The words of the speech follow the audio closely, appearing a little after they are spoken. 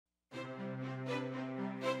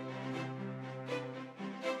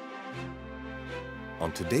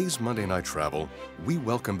On today's Monday Night Travel, we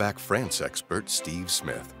welcome back France expert Steve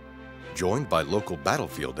Smith. Joined by local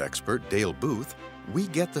battlefield expert Dale Booth, we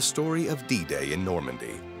get the story of D-Day in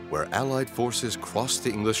Normandy, where Allied forces crossed the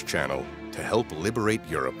English Channel to help liberate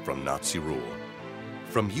Europe from Nazi rule.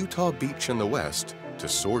 From Utah Beach in the west to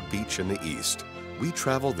Sword Beach in the east, we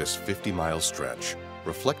travel this 50-mile stretch,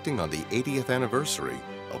 reflecting on the 80th anniversary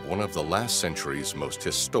of one of the last century's most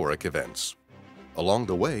historic events. Along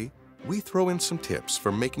the way, we throw in some tips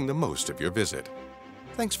for making the most of your visit.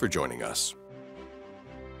 Thanks for joining us.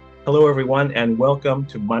 Hello, everyone, and welcome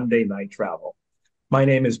to Monday Night Travel. My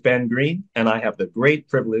name is Ben Green, and I have the great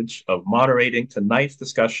privilege of moderating tonight's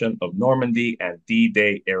discussion of Normandy and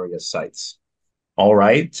D-Day area sites. All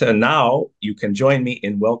right, now you can join me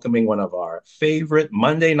in welcoming one of our favorite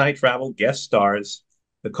Monday Night Travel guest stars,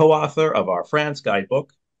 the co-author of our France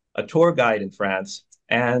guidebook, a tour guide in France,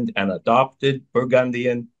 and an adopted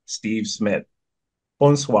Burgundian, Steve Smith.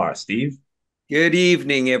 Bonsoir, Steve. Good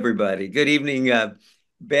evening, everybody. Good evening,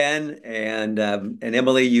 Ben and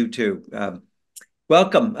Emily, you too.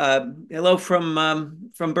 Welcome. Hello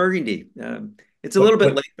from Burgundy. It's a little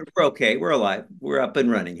bit late, but we're okay. We're alive. We're up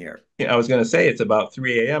and running here. Yeah, I was going to say it's about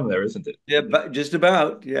 3 a.m. there, isn't it? Yeah, but just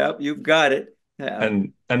about. Yeah, you've got it.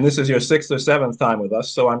 And this is your sixth or seventh time with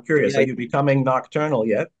us, so I'm curious, Yeah. are you becoming nocturnal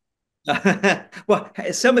yet? Well,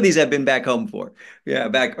 some of these I've been back home for. Yeah,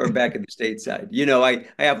 back in the stateside. You know, I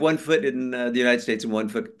have one foot in the United States and one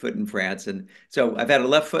foot in France, and so I've had a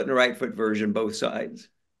left foot and a right foot version, both sides.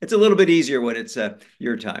 It's a little bit easier when it's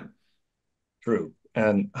your time. True.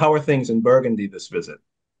 And how are things in Burgundy this visit?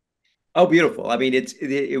 Oh, beautiful. I mean,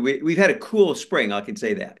 we've had a cool spring. I can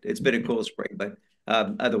say that it's been a cool spring, but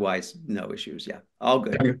otherwise, no issues. Yeah, all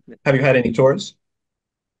good. Have you had any tours?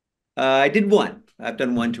 I did one. I've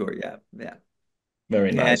done one tour. Yeah, yeah.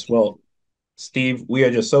 Very nice. Well, Steve, we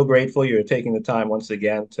are just so grateful you're taking the time once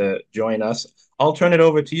again to join us. I'll turn it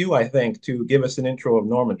over to you, I think, to give us an intro of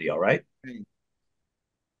Normandy, all right?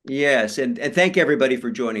 Yes, and thank everybody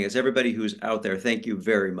for joining us. Everybody who's out there, thank you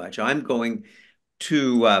very much. I'm going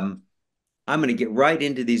to get right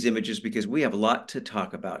into these images because we have a lot to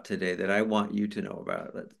talk about today that I want you to know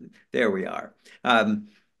about. There we are.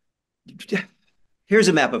 Here's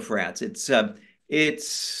a map of France.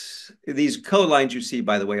 It's these color lines you see,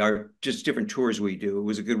 by the way, are just different tours we do. It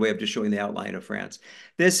was a good way of just showing the outline of France.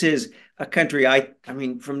 This is a country, I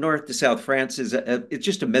mean, from north to south, France is it's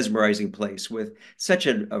just a mesmerizing place with such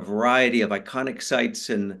a variety of iconic sites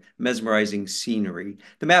and mesmerizing scenery.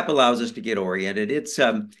 The map allows us to get oriented. It's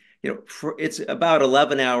it's about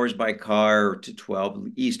 11 hours by car to 12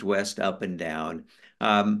 east, west, up and down.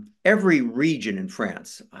 Every region in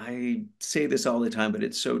France, I say this all the time, but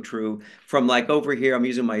it's so true. From like over here, I'm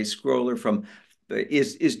using my scroller from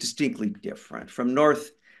is distinctly different. From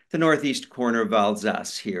the northeast corner of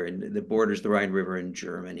Alsace here, and the borders the Rhine River in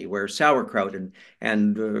Germany, where sauerkraut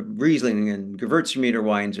and Riesling and Gewürztraminer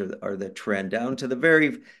wines are the trend, down to the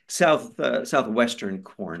very southwestern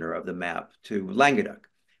corner of the map to Languedoc,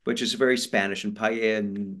 which is very Spanish, and paella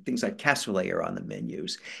and things like cassoulet are on the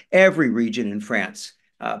menus. Every region in France,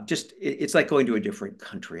 it's like going to a different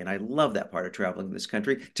country. And I love that part of traveling in this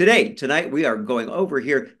country. Tonight, we are going over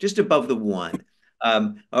here just above the one,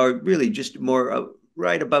 or really just more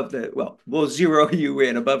right above we'll zero you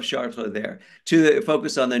in above Chartres there to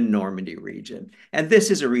focus on the Normandy region. And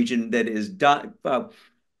this is a region that is dominated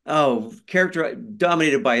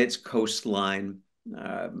by its coastline.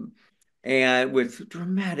 And with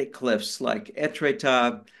dramatic cliffs like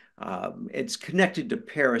Etretat. It's connected to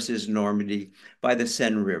Paris's Normandy by the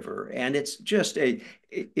Seine River. And it's just it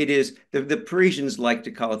is, the Parisians like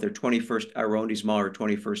to call it their 21st arrondissement or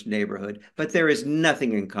 21st neighborhood, but there is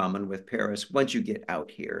nothing in common with Paris once you get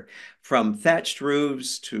out here. From thatched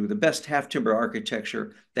roofs to the best half-timber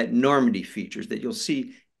architecture that Normandy features that you'll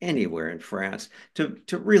see anywhere in France, to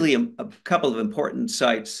really a couple of important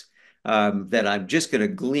sites that I'm just going to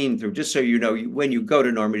glean through, just so you know, when you go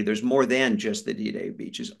to Normandy, there's more than just the D-Day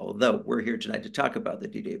beaches, although we're here tonight to talk about the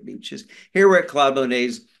D-Day beaches. Here we're at Claude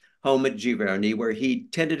Monet's home at Giverny, where he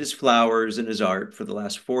tended his flowers and his art for the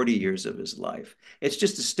last 40 years of his life. It's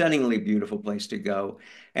just a stunningly beautiful place to go.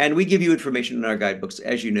 And we give you information in our guidebooks,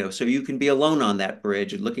 as you know, so you can be alone on that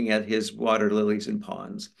bridge and looking at his water lilies and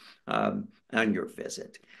ponds on your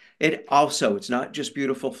visit. It's not just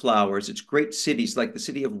beautiful flowers. It's great cities like the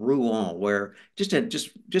city of Rouen, where just an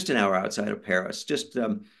hour outside of Paris, just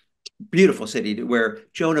Beautiful city where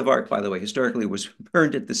Joan of Arc, by the way, historically was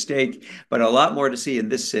burned at the stake, but a lot more to see in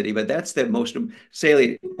this city. But that's the most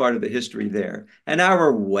salient part of the history there. An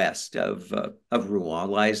hour west of Rouen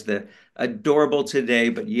lies the adorable today,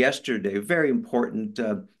 but yesterday, very important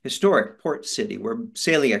historic port city where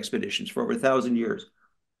sailing expeditions for over 1,000 years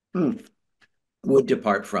would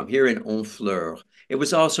depart from, here in Honfleur. It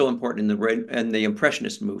was also important in the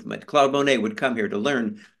Impressionist movement. Claude Monet would come here to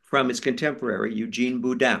learn from his contemporary Eugene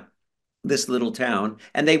Boudin, this little town,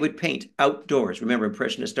 and they would paint outdoors. Remember,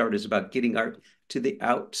 Impressionist art is about getting art to the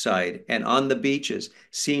outside. And on the beaches,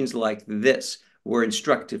 scenes like this were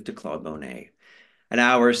instructive to Claude Monet. An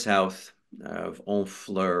hour south of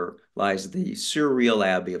Honfleur lies the surreal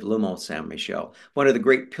abbey of Le Mont Saint-Michel, one of the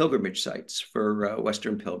great pilgrimage sites for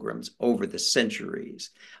Western pilgrims over the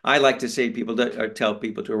centuries. I like to say tell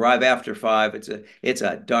people to arrive after 5. It's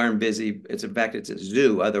a darn busy. In fact, it's a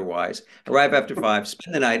zoo otherwise. Arrive after 5.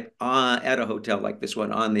 Spend the night at a hotel like this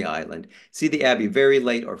one on the island. See the abbey very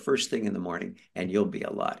late or first thing in the morning, and you'll be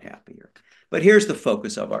a lot happier. But here's the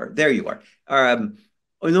focus of our. There you are.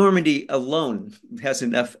 Normandy alone has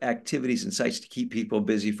enough activities and sites to keep people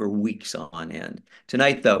busy for weeks on end.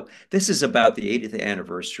 Tonight, though, this is about the 80th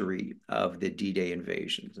anniversary of the D-Day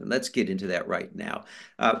invasions, and let's get into that right now.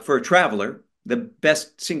 For a traveler, the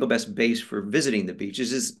single best base for visiting the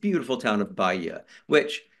beaches is the beautiful town of Bayeux,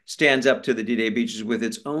 which stands up to the D-Day beaches with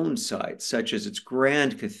its own sites, such as its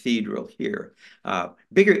grand cathedral here,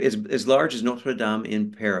 bigger, as large as Notre Dame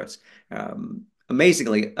in Paris.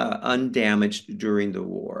 Amazingly undamaged during the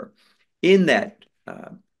war. In that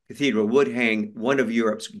cathedral would hang one of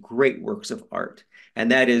Europe's great works of art,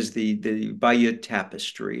 and that is the Bayeux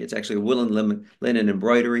tapestry. It's actually a woolen linen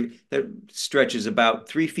embroidery that stretches about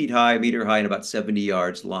 3 feet high, a meter high, and about 70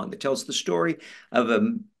 yards long. That tells the story of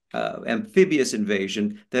an amphibious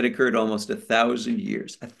invasion that occurred almost 1,000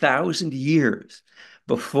 years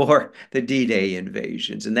before the D-Day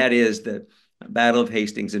invasions, and that is the Battle of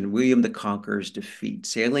Hastings and William the Conqueror's defeat,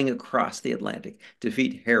 sailing across the Atlantic,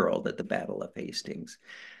 defeat Harold at the Battle of Hastings.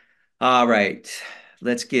 All right,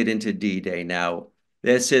 let's get into D-Day now.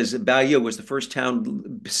 This is Bayeux was the first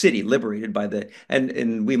city liberated by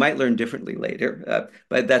and we might learn differently later,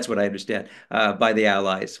 but that's what I understand, by the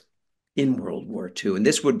Allies in World War II. And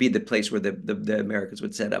this would be the place where the Americans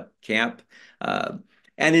would set up camp.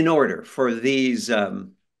 And in order for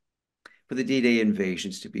the D-Day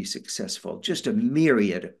invasions to be successful, just a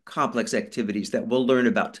myriad of complex activities that we'll learn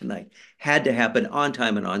about tonight had to happen on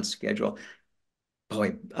time and on schedule.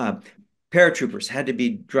 Boy, paratroopers had to be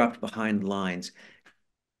dropped behind lines.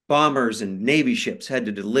 Bombers and Navy ships had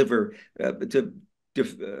to deliver to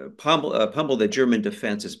pummel the German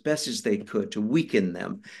defense as best as they could to weaken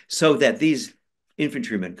them so that these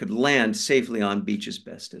infantrymen could land safely on beach as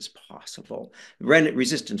best as possible.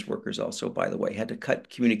 Resistance workers also, by the way, had to cut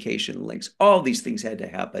communication links. All these things had to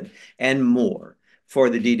happen and more for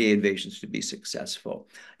the D-Day invasions to be successful.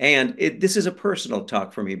 And this is a personal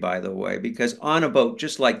talk for me, by the way, because on a boat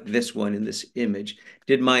just like this one in this image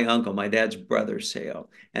did my uncle, my dad's brother, sail.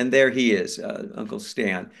 And there he is, Uncle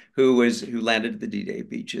Stan, who landed at the D-Day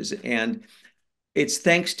beaches. And it's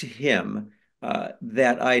thanks to him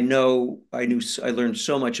that I learned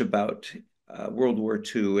so much about World War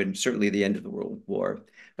II and certainly the end of the World War.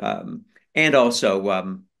 And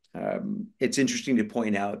also, it's interesting to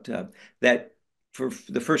point out that for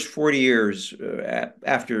the first 40 years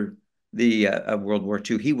after the World War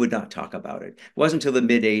II, he would not talk about it. It wasn't until the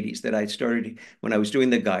mid-'80s that when I was doing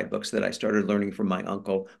the guidebooks, that I started learning from my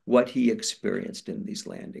uncle what he experienced in these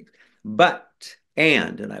landings.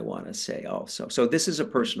 And I want to say also, so this is a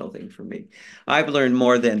personal thing for me. I've learned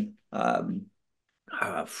more than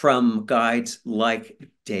from guides like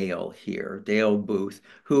Dale here, Dale Booth,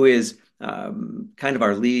 who is kind of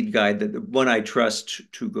our lead guide, the one I trust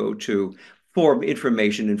to go to for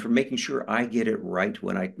information and for making sure I get it right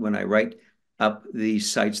when I write up the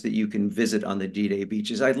sites that you can visit on the D-Day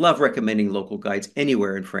beaches. I love recommending local guides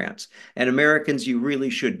anywhere in France. And Americans, you really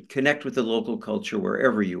should connect with the local culture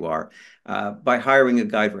wherever you are by hiring a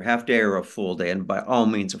guide for a half day or a full day. And by all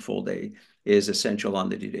means, a full day is essential on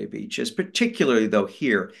the D-Day beaches, particularly though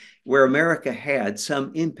here, where America had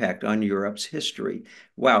some impact on Europe's history.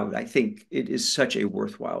 Wow, I think it is such a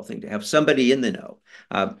worthwhile thing to have somebody in the know.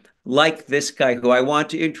 Like this guy who I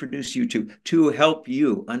want to introduce you to help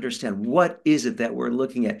you understand what is it that we're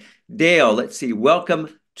looking at. Dale, let's see.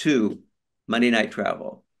 Welcome to Monday Night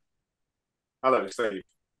Travel. Hello, Steve.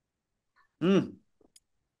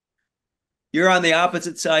 You're on the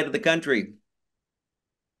opposite side of the country.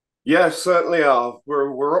 Yeah, certainly are.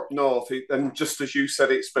 We're up north, and just as you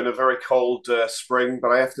said, it's been a very cold spring.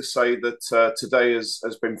 But I have to say that today has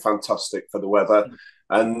been fantastic for the weather,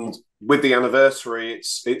 and with the anniversary,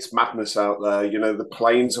 it's madness out there. You know, the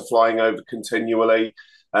planes are flying over continually.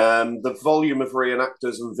 The volume of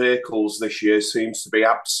reenactors and vehicles this year seems to be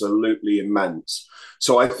absolutely immense.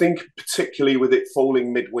 So I think, particularly with it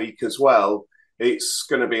falling midweek as well, it's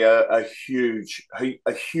going to be a huge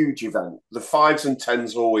event. The fives and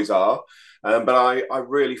tens always are, but I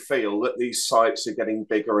really feel that these sites are getting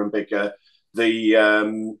bigger and bigger. The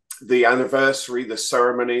anniversary, the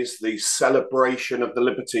ceremonies, the celebration of the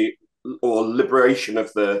liberty or liberation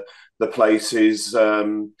of the place is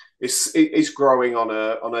growing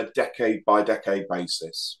on a decade by decade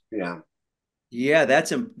basis. Yeah. Yeah,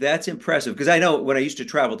 that's impressive because I know when I used to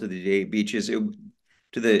travel to the day beaches,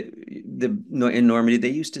 to the in Normandy, they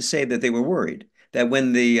used to say that they were worried that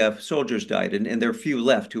when the soldiers died and there are few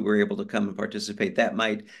left who were able to come and participate, that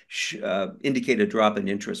might indicate a drop in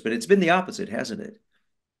interest. But it's been the opposite, hasn't it?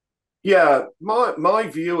 Yeah, my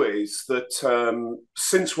view is that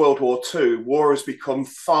since World War II, war has become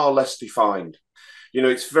far less defined. You know,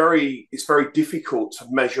 it's very difficult to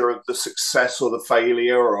measure the success or the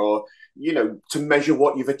failure, or to measure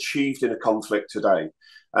what you've achieved in a conflict today.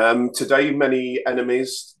 Today, many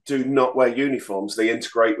enemies do not wear uniforms; they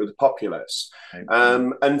integrate with the populace.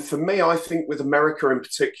 Right. And for me, I think with America in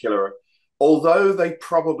particular, although they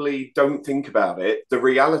probably don't think about it, the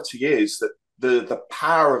reality is that the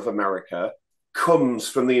power of America comes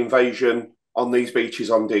from the invasion on these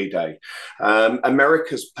beaches on D-Day.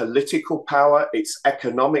 America's political power, its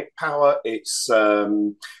economic power, its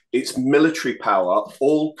military power,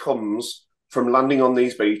 all comes from landing on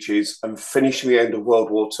these beaches and finishing the end of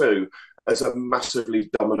World War II as a massively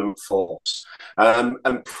dominant force.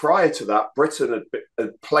 And prior to that, Britain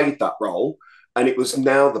had played that role, and it was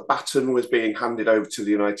now the baton was being handed over to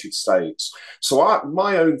the United States. So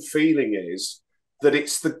my own feeling is that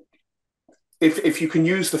it's the if you can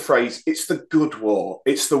use the phrase, it's the good war.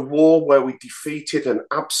 It's the war where we defeated an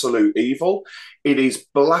absolute evil. It is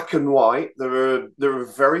black and white. There are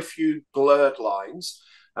very few blurred lines.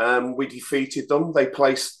 We defeated them. They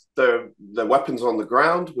placed their weapons on the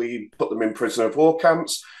ground. We put them in prisoner of war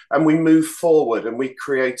camps, and we move forward and we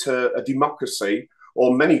create a democracy,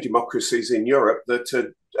 or many democracies in Europe that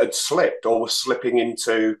had slipped or were slipping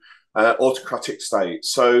into autocratic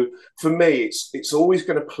states. So for me, it's always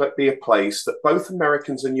going to be a place that both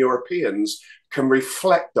Americans and Europeans can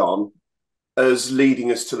reflect on as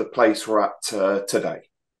leading us to the place we're at today.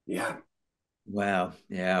 Yeah. Wow.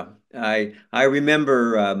 Yeah. I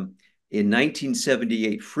remember in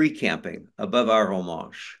 1978 free camping above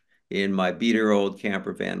Arromanches in my beater old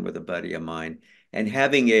camper van with a buddy of mine and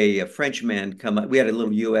having a French man come up. We had a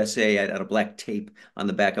little USA out of black tape on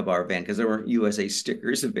the back of our van because there weren't USA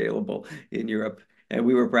stickers available in Europe. And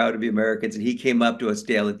we were proud to be Americans. And he came up to us,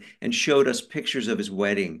 Dale, and showed us pictures of his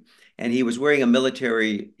wedding. And he was wearing a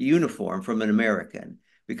military uniform from an American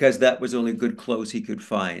because that was the only good clothes he could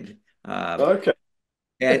find. Okay.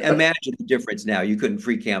 And imagine the difference now. You couldn't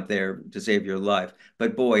free camp there to save your life.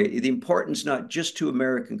 But boy, the importance not just to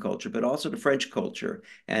American culture, but also to French culture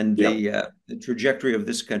and Yep. the trajectory of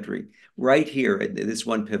this country right here at this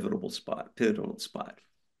one pivotal spot, pivotal spot.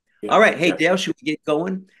 Yeah. All right. Hey, Yeah. Dale, should we get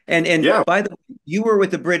going? And Yeah. by the way, you were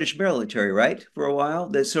with the British military, right? For a while.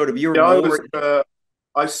 That sort of you're Yeah. more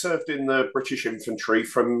I served in the British infantry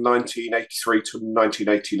from 1983 to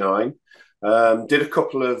 1989. Did a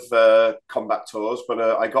couple of combat tours, but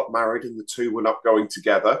I got married and the two were not going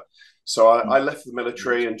together. So I left the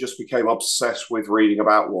military and just became obsessed with reading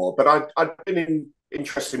about war. But I'd been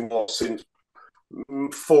interested in war since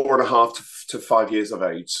 4.5 to 5 years of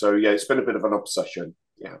age. So yeah, it's been a bit of an obsession.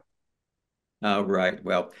 Yeah. All right.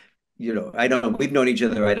 Well, I don't know. We've known each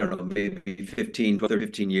other, I don't know, maybe 15, 12,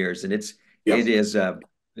 15 years. And Yeah. it is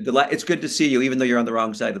it's good to see you, even though you're on the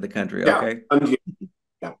wrong side of the country. Yeah. Okay. And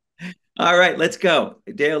yeah. All right, let's go.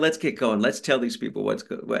 Dale, let's get going. Let's tell these people what's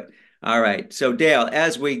good. What. All right. So, Dale,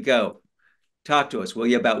 as we go, talk to us, will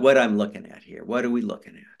you, about what I'm looking at here? What are we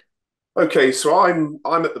looking at? Okay, so I'm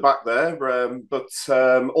at the back there, but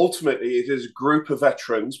ultimately it is a group of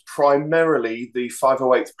veterans, primarily the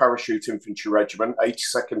 508th Parachute Infantry Regiment,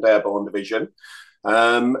 82nd Airborne Division,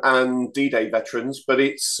 and D-Day veterans. But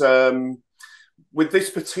it's with this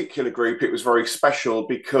particular group, it was very special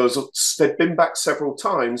because they'd been back several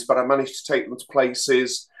times, but I managed to take them to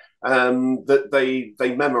places that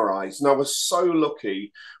they memorized. And I was so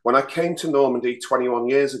lucky when I came to Normandy 21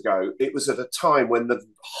 years ago. It was at a time when the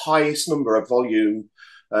highest number of volume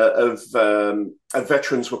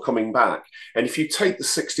veterans were coming back. And if you take the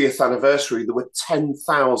 60th anniversary, there were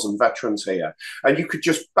 10,000 veterans here. And you could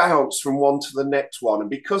just bounce from one to the next one. And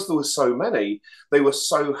because there were so many, they were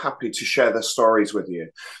so happy to share their stories with you.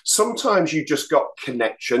 Sometimes you just got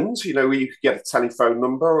connections, you know, where you could get a telephone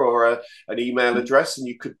number or an email address, and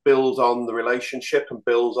you could build on the relationship and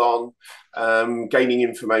build on gaining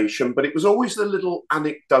information. But it was always the little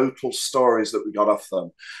anecdotal stories that we got off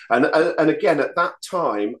them. And again, at that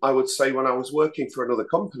time, I would say when I was working for another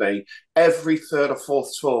company, every third or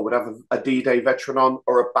fourth tour would have a D-Day veteran on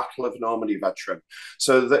or a Battle of Normandy veteran.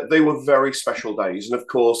 So they were very special days. And of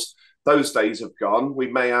course, those days have gone. We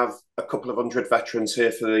may have a couple of hundred veterans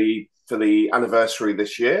here for the anniversary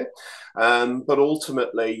this year. But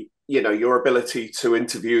ultimately, you know, your ability to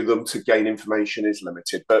interview them to gain information is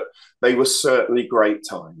limited. But they were certainly great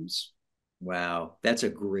times. Wow, that's a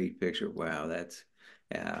great picture. Wow, that's,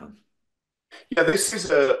 yeah. Yeah, this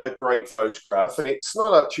is a great photograph, and it's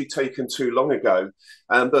not actually taken too long ago.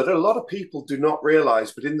 But a lot of people do not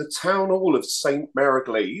realise, but in the town hall of St.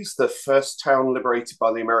 Mary-Glees, the first town liberated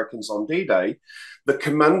by the Americans on D-Day, the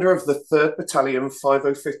commander of the 3rd Battalion,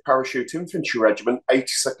 505th Parachute Infantry Regiment,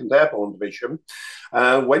 82nd Airborne Division,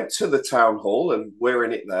 went to the town hall, and we're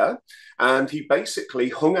in it there, and he basically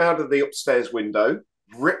hung out of the upstairs window,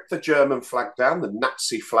 ripped the German flag down, the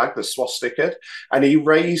Nazi flag, the swastika, and he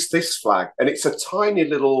raised this flag. And it's a tiny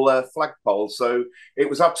little flagpole, so it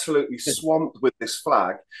was absolutely swamped with this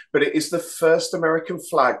flag. But it is the first American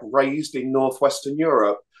flag raised in Northwestern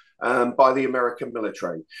Europe by the American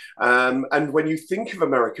military. And when you think of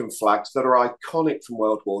American flags that are iconic from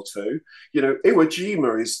World War II, you know, Iwo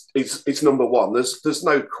Jima is number one. There's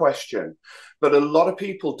no question. But a lot of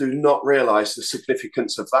people do not realize the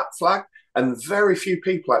significance of that flag, and very few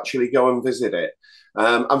people actually go and visit it.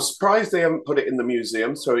 I'm surprised they haven't put it in the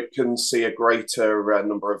museum so it can see a greater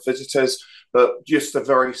number of visitors, but just a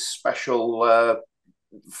very special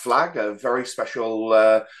flag, a very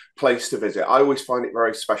special place to visit. I always find it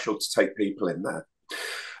very special to take people in there.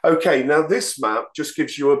 Okay, now this map just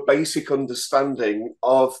gives you a basic understanding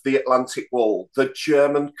of the Atlantic Wall, the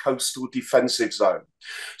German coastal defensive zone.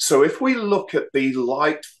 So if we look at the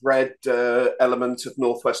light red element of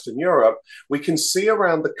Northwestern Europe, we can see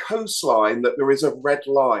around the coastline that there is a red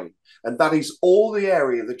line, and that is all the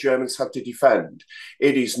area the Germans had to defend.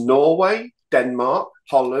 It is Norway, Denmark,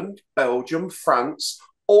 Holland, Belgium, France,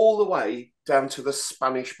 all the way down to the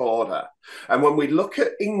Spanish border. And when we look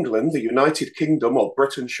at England, the United Kingdom, or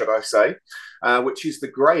Britain, should I say, which is the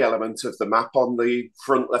grey element of the map on the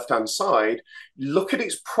front left-hand side, look at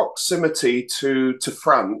its proximity to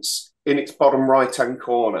France in its bottom right-hand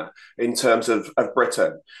corner in terms of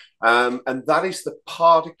Britain. And that is the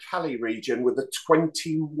Pas-de-Calais region with a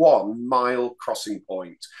 21-mile crossing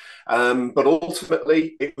point. But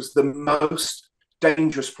ultimately, it was the most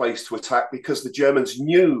dangerous place to attack because the Germans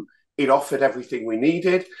knew it offered everything we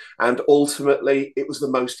needed, and ultimately it was the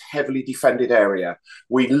most heavily defended area.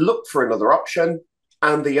 We looked for another option,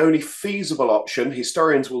 and the only feasible option,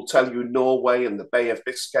 historians will tell you Norway and the Bay of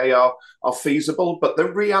Biscay are feasible, but the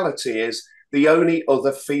reality is the only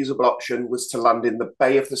other feasible option was to land in the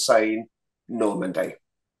Bay of the Seine, Normandy.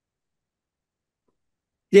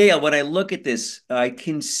 Dale, when I look at this, I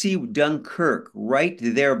can see Dunkirk right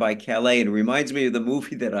there by Calais, and it reminds me of the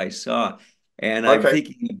movie that I saw. And I'm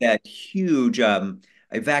thinking of that huge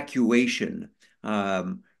evacuation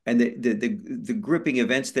and the gripping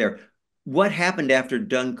events there. What happened after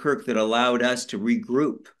Dunkirk that allowed us to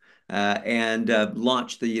regroup and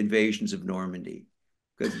launch the invasions of Normandy?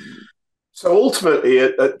 So ultimately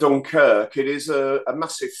at Dunkirk, it is a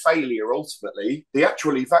massive failure ultimately. The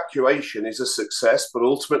actual evacuation is a success, but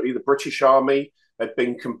ultimately the British Army had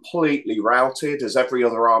been completely routed, as every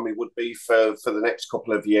other army would be for the next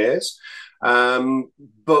couple of years.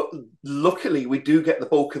 But luckily, we do get the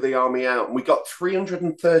bulk of the army out, and we got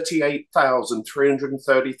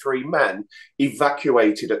 338,333 men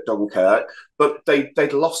evacuated at Dunkirk, but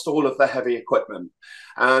they'd lost all of their heavy equipment.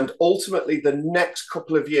 And ultimately, the next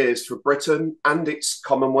couple of years for Britain and its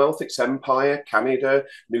Commonwealth, its empire, Canada,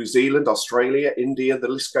 New Zealand, Australia, India, the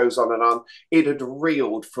list goes on and on, it had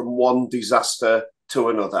reeled from one disaster to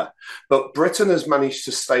another. But Britain has managed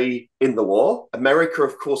to stay in the war. America,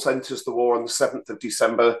 of course, enters the war on the 7th of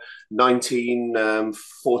December,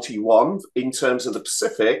 1941, in terms of the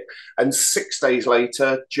Pacific. And 6 days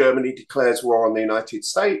later, Germany declares war on the United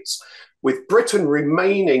States. With Britain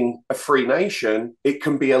remaining a free nation, it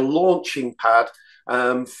can be a launching pad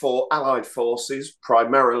for Allied forces,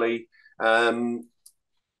 primarily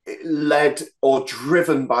led or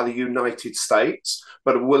driven by the United States,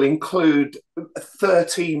 but will include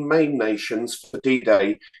 13 main nations for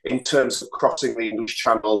D-Day in terms of crossing the English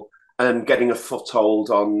Channel and getting a foothold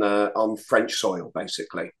on French soil,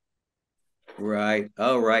 basically. Right.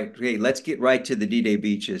 All right. Great. Let's get right to the D-Day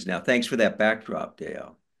beaches now. Thanks for that backdrop,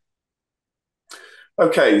 Dale.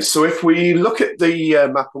 Okay, so if we look at the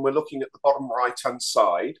map and we're looking at the bottom right-hand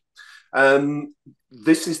side,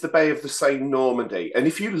 this is the Bay of the Seine, Normandy. And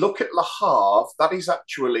if you look at Le Havre, that is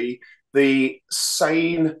actually the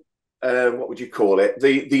Seine, what would you call it?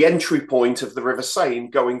 The entry point of the River Seine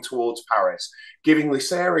going towards Paris, giving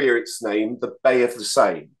this area its name, the Bay of the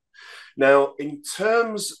Seine. Now, in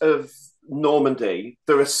terms of Normandy,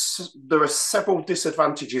 there are several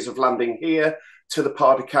disadvantages of landing here to the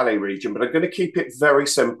Pas-de-Calais region, but I'm going to keep it very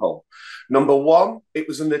simple. Number one, it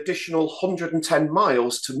was an additional 110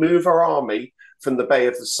 miles to move our army from the Bay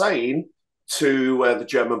of the Seine to the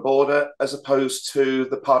German border, as opposed to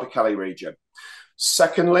the Pas-de-Calais region.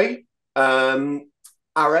 Secondly, our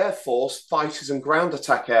Air Force fighters and ground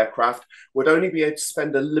attack aircraft would only be able to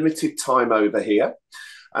spend a limited time over here.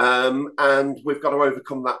 And we've got to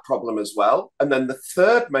overcome that problem as well. And then the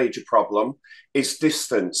third major problem is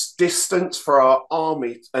distance for our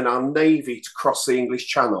army and our navy to cross the English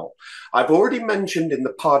Channel. I've already mentioned in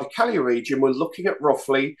the Pas-de-Calais region, we're looking at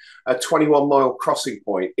roughly a 21-mile crossing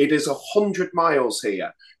point. It is 100 miles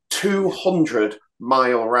here,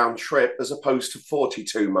 200-mile round trip as opposed to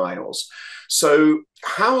 42 miles. So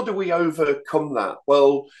how do we overcome that?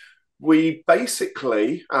 Well, we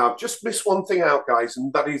basically just missed one thing out, guys,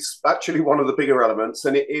 and that is actually one of the bigger elements,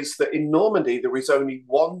 and it is that in Normandy there is only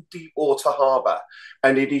one deep water harbour,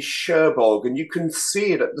 and it is Cherbourg, and you can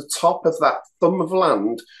see it at the top of that thumb of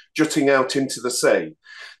land jutting out into the sea.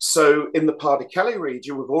 So in the Pas-de-Calais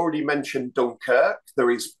region, we've already mentioned Dunkirk, there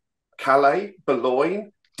is Calais,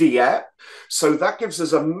 Boulogne, Dieppe. So that gives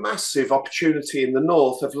us a massive opportunity in the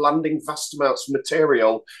north of landing vast amounts of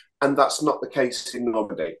material, and that's not the case in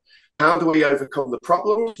Normandy. How do we overcome the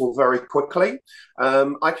problems? Well, very quickly.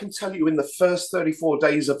 I can tell you in the first 34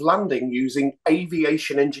 days of landing using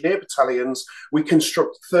aviation engineer battalions, we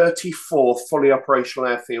construct 34 fully operational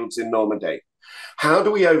airfields in Normandy. How do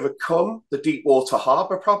we overcome the deep water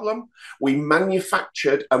harbour problem? We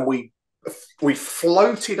manufactured and we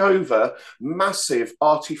floated over massive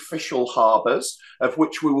artificial harbours, of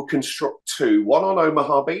which we will construct two, one on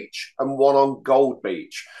Omaha Beach and one on Gold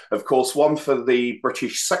Beach. Of course, one for the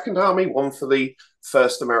British Second Army, one for the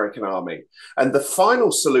First American Army. And the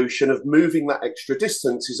final solution of moving that extra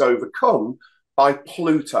distance is overcome by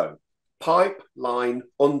Pluto. Pipeline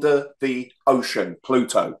under the ocean,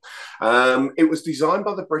 Pluto. It was designed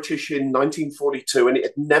by the British in 1942 and it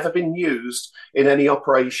had never been used in any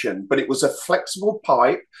operation, but it was a flexible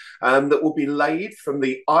pipe that will be laid from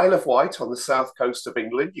the Isle of Wight on the south coast of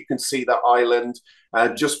England. You can see that island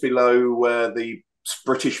just below the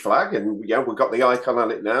British flag, and yeah, we've got the icon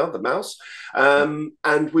on it now, the mouse,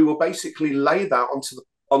 and we will basically lay that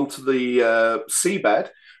onto the seabed,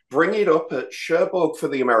 bring it up at Cherbourg for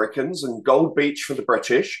the Americans and Gold Beach for the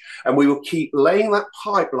British, and we will keep laying that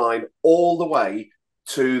pipeline all the way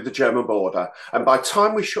to the German border. And by the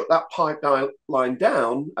time we shut that pipeline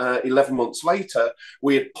down, 11 months later,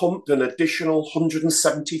 we had pumped an additional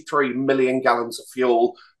 173 million gallons of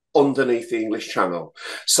fuel underneath the English Channel.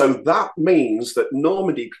 So that means that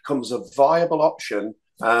Normandy becomes a viable option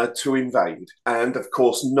to invade. And of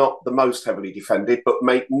course, not the most heavily defended, but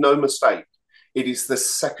make no mistake, it is the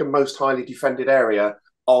second most highly defended area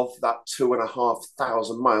of that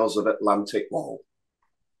 2,500 miles of Atlantic wall.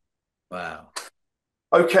 Wow.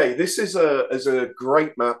 Okay, this is a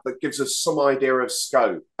great map that gives us some idea of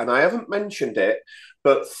scope. And I haven't mentioned it,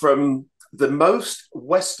 but from the most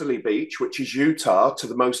westerly beach, which is Utah, to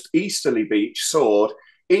the most easterly beach, Sword,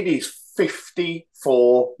 it is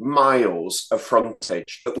 54 miles of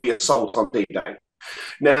frontage that we assault on D-Day.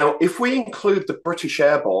 Now, if we include the British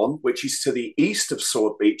Airborne, which is to the east of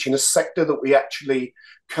Sword Beach, in a sector that we actually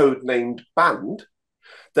codenamed Band,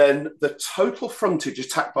 then the total frontage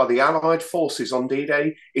attacked by the Allied forces on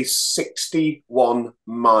D-Day is 61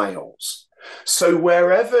 miles. So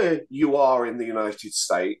wherever you are in the United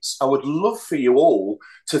States, I would love for you all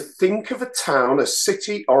to think of a town, a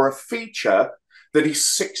city, or a feature that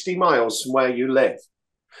is 60 miles from where you live.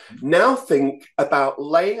 Now think about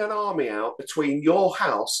laying an army out between your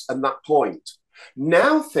house and that point.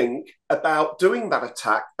 Now think about doing that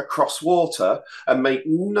attack across water, and make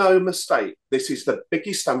no mistake, this is the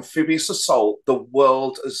biggest amphibious assault the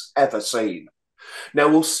world has ever seen. Now,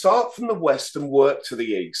 we'll start from the west and work to the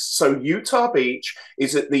east. So Utah Beach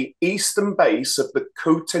is at the eastern base of the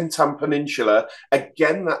Cotentin Peninsula.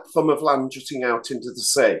 Again, that thumb of land jutting out into the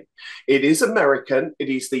sea. It is American. It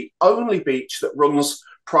is the only beach that runs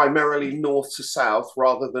primarily north to south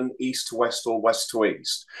rather than east to west or west to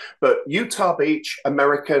east. But Utah Beach,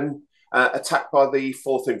 American, attacked by the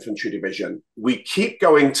 4th Infantry Division. We keep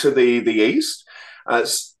going to the east.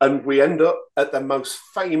 And we end up at the most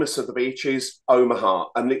famous of the beaches, Omaha.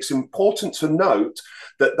 And it's important to note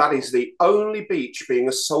that that is the only beach being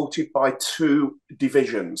assaulted by 2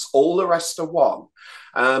 divisions. All the rest are one.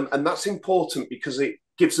 And that's important because it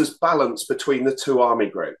gives us balance between the 2 army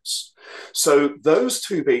groups. So those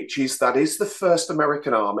 2 beaches, that is the 1st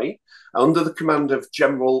American Army under the command of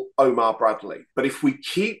General Omar Bradley. But if we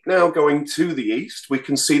keep now going to the east, we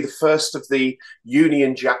can see the first of the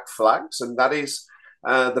Union Jack flags, and that is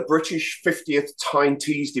the British 50th Tyne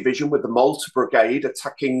Tees Division with the Malta Brigade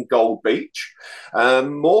attacking Gold Beach.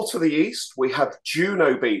 More to the east, we have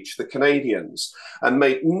Juno Beach, the Canadians. And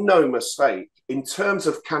make no mistake, in terms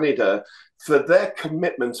of Canada, for their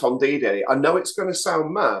commitment on D-Day, I know it's going to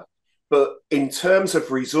sound mad, but in terms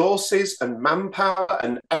of resources and manpower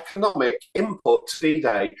and economic input to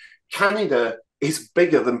D-Day, Canada is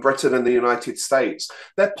bigger than Britain and the United States.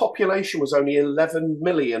 Their population was only 11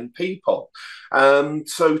 million people.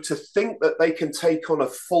 So to think that they can take on a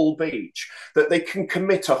full beach, that they can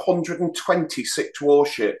commit 126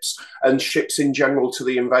 warships and ships in general to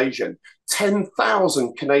the invasion,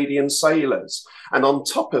 10,000 Canadian sailors. And on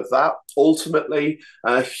top of that, ultimately,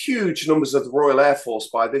 huge numbers of the Royal Air Force,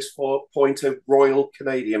 by this point, of Royal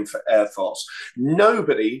Canadian Air Force.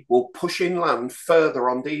 Nobody will push inland further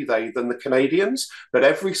on D-Day than the Canadians, but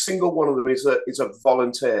every single one of them is a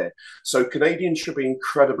volunteer. So Canadians should be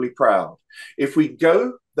incredibly proud. If we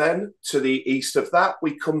go then to the east of that,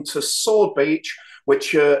 we come to Sword Beach,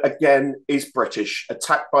 which again is British,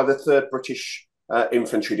 attacked by the 3rd British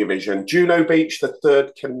Infantry Division. Juno Beach, the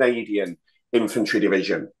 3rd Canadian Infantry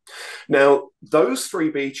Division. Now, those 3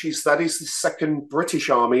 beaches, that is the 2nd British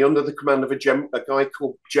Army under the command of a guy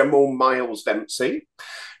called General Miles Dempsey.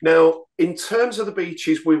 Now, in terms of the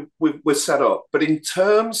beaches, we're set up, but in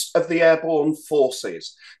terms of the airborne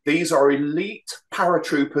forces, these are elite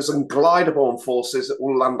paratroopers and glider-borne forces that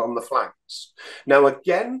will land on the flanks. Now,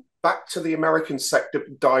 again, back to the American sector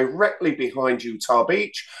directly behind Utah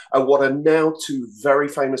Beach are what are now 2 very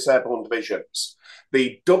famous airborne divisions.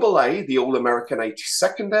 The AA, the All-American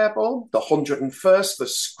 82nd Airborne, the 101st, the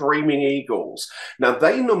Screaming Eagles. Now,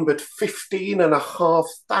 they numbered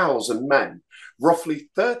 15,500 men, roughly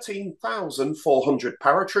 13,400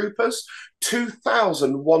 paratroopers,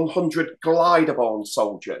 2,100 glider-borne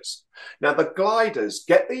soldiers. Now, the gliders,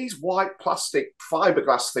 get these white plastic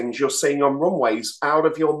fiberglass things you're seeing on runways out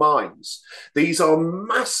of your minds. These are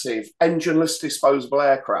massive engineless disposable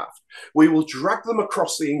aircraft. We will drag them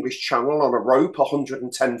across the English Channel on a rope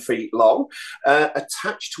 110 feet long,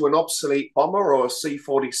 attached to an obsolete bomber or a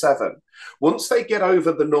C-47. Once they get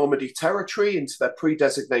over the Normandy territory into their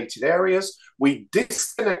pre-designated areas, we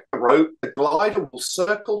disconnect the rope, the glider will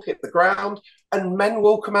circle, hit the ground, and men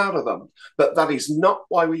will come out of them. But that is not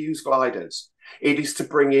why we use gliders. It is to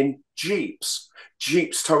bring in jeeps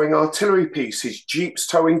towing artillery pieces, jeeps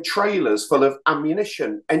towing trailers full of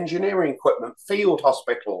ammunition, engineering equipment, field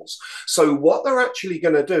hospitals. So what they're actually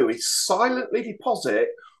going to do is silently deposit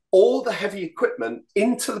all the heavy equipment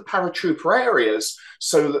into the paratrooper areas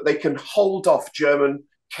so that they can hold off German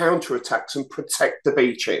counterattacks and protect the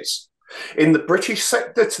beaches. In the British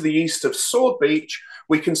sector to the east of Sword Beach,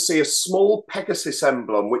 we can see a small Pegasus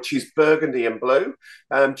emblem, which is burgundy and blue,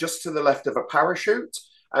 just to the left of a parachute.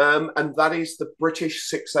 And that is the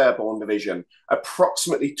British 6th Airborne Division,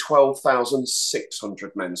 approximately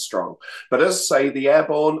 12,600 men strong. But as I say, the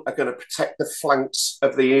airborne are going to protect the flanks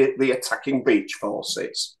of the attacking beach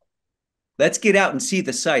forces. Let's get out and see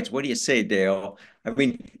the sights. What do you say, Dale? I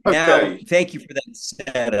mean, okay. Now, thank you for that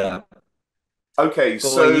setup. Okay, Going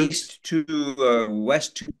so east to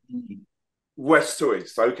west to west to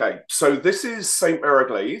east. Okay, so this is St.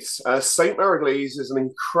 Mary-Église. St. Mary-Église is an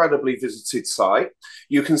incredibly visited site.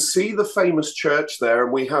 You can see the famous church there,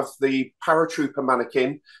 and we have the paratrooper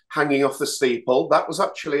mannequin hanging off the steeple. That was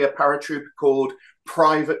actually a paratrooper called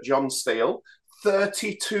Private John Steele.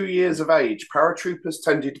 32 years of age. Paratroopers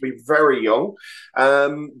tended to be very young.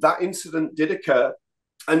 That incident did occur,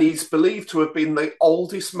 and he's believed to have been the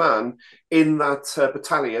oldest man in that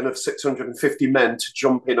battalion of 650 men to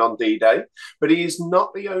jump in on D-Day. But he is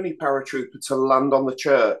not the only paratrooper to land on the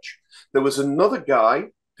church. There was another guy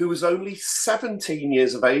who was only 17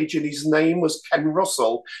 years of age, and his name was Ken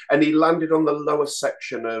Russell, and he landed on the lower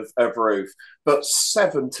section of roof. But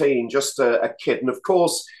 17, just a kid. And of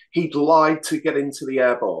course, he'd lied to get into the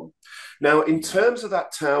airborne. Now, in terms of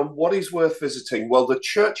that town, what is worth visiting? Well, the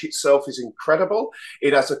church itself is incredible.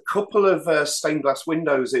 It has a couple of stained glass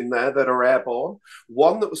windows in there that are airborne.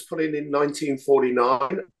 One that was put in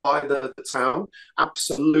 1949 by the town,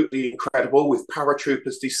 absolutely incredible, with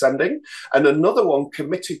paratroopers descending. And another one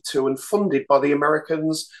committed to and funded by the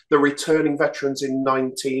Americans, the returning veterans in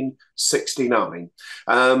 1969.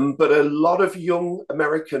 But a lot of young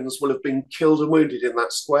Americans will have been killed and wounded in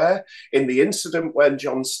that square in the incident when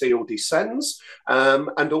John Steele descends.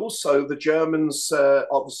 And also the Germans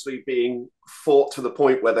obviously being fought to the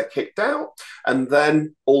point where they're kicked out, and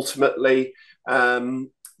then ultimately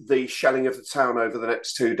the shelling of the town over the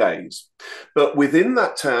next 2 days. But within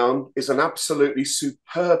that town is an absolutely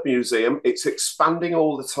superb museum. It's expanding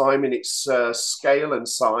all the time in its scale and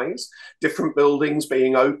size, different buildings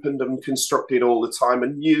being opened and constructed all the time,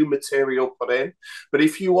 and new material put in. But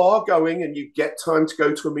if you are going and you get time to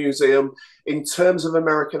go to a museum, in terms of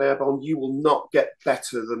American Airborne, you will not get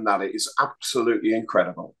better than that. It is absolutely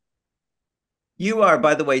incredible. You are,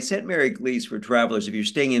 by the way, St. Mary Glees for travelers. If you're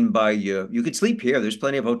staying in by you could sleep here. There's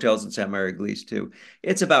plenty of hotels in St. Mary Glees too.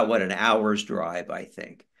 It's about what, an hour's drive, I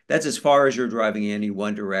think. That's as far as you're driving in any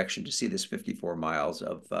one direction to see this 54 miles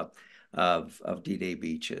of D-Day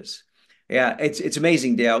beaches. Yeah, it's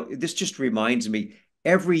amazing, Dale. This just reminds me.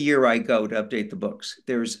 Every year I go to update the books,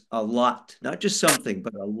 there's a lot, not just something,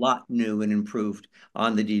 but a lot new and improved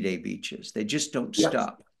on the D-Day beaches. They just don't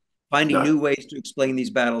stop finding new ways to explain these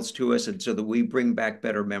battles to us, and so that we bring back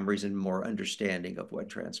better memories and more understanding of what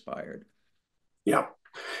transpired. Yeah.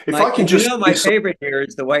 If I can just, my favorite here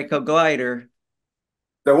is the Waco glider.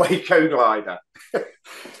 The Waco glider.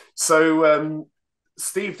 So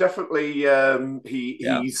Steve definitely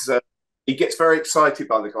he gets very excited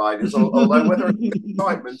by the gliders, although whether it's the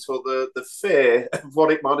excitement or the fear of what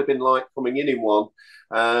it might have been like coming in one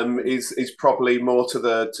is probably more to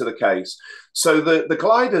the case. So the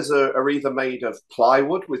gliders are either made of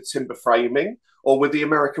plywood with timber framing, or with the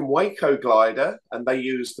American Waco glider, and they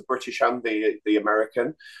use the British and the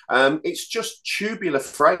American. It's just tubular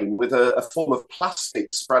frame with a form of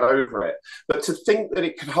plastic spread over it. But to think that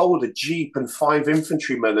it could hold a jeep and 5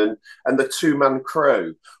 infantrymen and the 2-man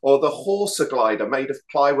crew, or the Horsa glider made of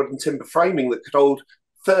plywood and timber framing that could hold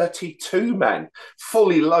 32 men,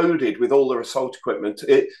 fully loaded with all their assault equipment.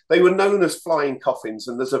 They were known as flying coffins,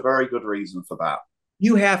 and there's a very good reason for that.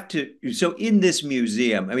 You have to, so in this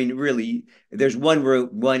museum, I mean, really, there's one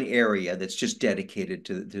area that's just dedicated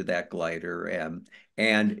to that glider,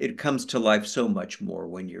 and it comes to life so much more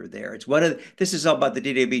when you're there. It's this is all about the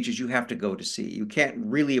D-Day beaches you have to go to see. You can't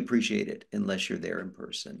really appreciate it unless you're there in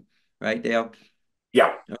person, right, Dale?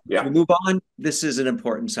 Yeah, yeah. We move on. This is an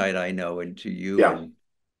important site, I know, and to you. Yeah.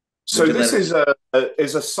 So this is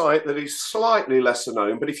a site that is slightly lesser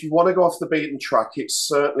known, but if you want to go off the beaten track, it's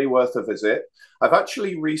certainly worth a visit. I've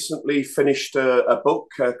actually recently finished a book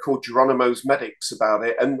called Geronimo's Medics about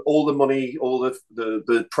it, and all the money, all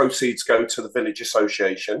the proceeds go to the village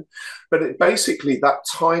association. But basically, that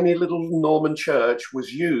tiny little Norman church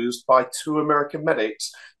was used by 2 American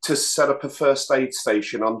medics to set up a first aid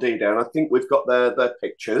station on D-Day, and I think we've got their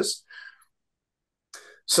pictures.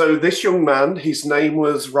 So this young man, his name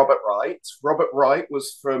was Robert Wright. Robert Wright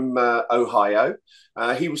was from Ohio.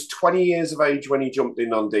 He was 20 years of age when he jumped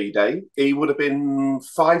in on D-Day. He would have been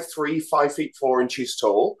 5'3", 5'4"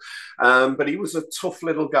 tall, but he was a tough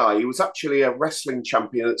little guy. He was actually a wrestling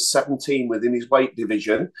champion at 17 within his weight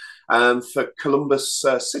division for Columbus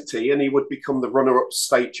City, and he would become the runner-up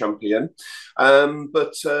state champion.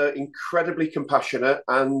 But incredibly compassionate,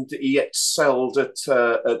 and he excelled at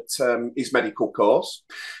his medical course.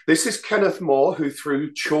 This is Kenneth Moore, who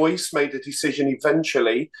through choice made a decision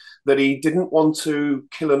eventually that he didn't want to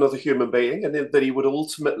kill another human being, and that he would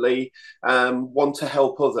ultimately want to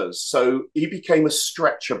help others. So he became a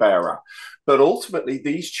stretcher bearer. But ultimately,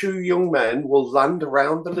 these 2 young men will land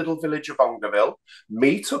around the little village of Ongerville,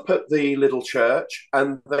 meet up at the little church,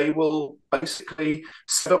 and they will basically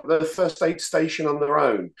set up the first aid station on their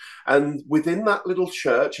own. And within that little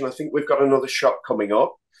church, and I think we've got another shot coming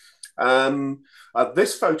up,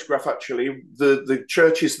 this photograph, actually, the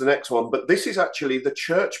church is the next one, but this is actually the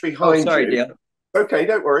church behind you. Sorry, Dale. Okay,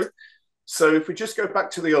 don't worry. So if we just go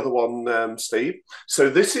back to the other one, Steve. So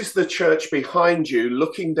this is the church behind you,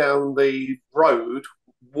 looking down the road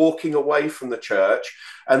walking away from the church.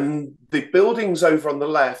 And the buildings over on the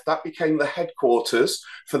left, that became the headquarters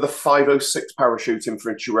for the 506 Parachute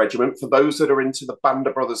Infantry Regiment. For those that are into the Band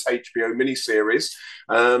of Brothers HBO miniseries,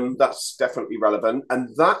 that's definitely relevant.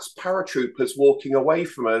 And that's paratroopers walking away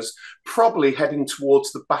from us, probably heading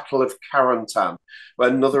towards the Battle of Carentan,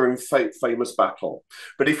 another famous battle.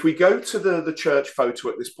 But if we go to the church photo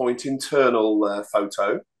at this point, internal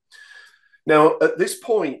photo, now, at this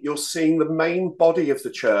point, you're seeing the main body of the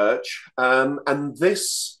church, and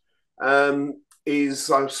this is,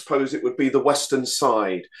 I suppose it would be the western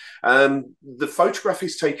side. The photograph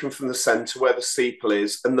is taken from the centre where the steeple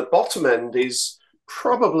is, and the bottom end is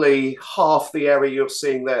probably half the area you're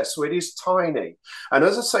seeing there. So it is tiny. And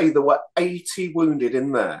as I say, there were 80 wounded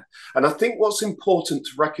in there. And I think what's important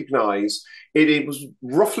to recognise, it was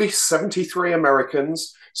roughly 73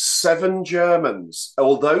 Americans, 7 Germans,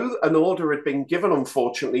 although an order had been given,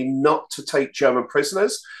 unfortunately, not to take German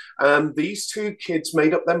prisoners. These 2 kids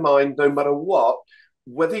made up their mind, no matter what,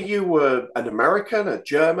 whether you were an American, a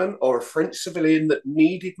German, or a French civilian that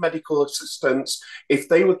needed medical assistance, if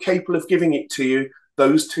they were capable of giving it to you,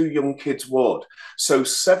 those 2 young kids would. So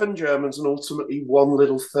 7 Germans and ultimately 1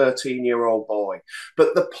 little 13-year-old boy.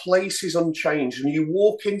 But the place is unchanged, and you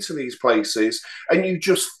walk into these places and you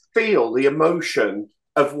just feel the emotion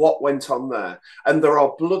of what went on there. And there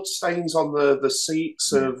are blood stains on the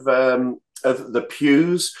seats of the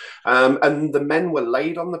pews, and the men were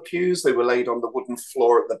laid on the pews. They were laid on the wooden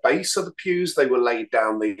floor at the base of the pews. They were laid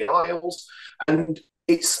down the aisles, and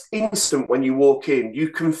it's instant when you walk in. You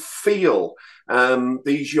can feel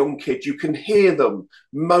these young kids. You can hear them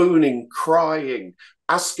moaning, crying,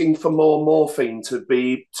 asking for more morphine to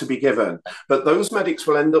be given. But those medics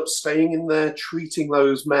will end up staying in there, treating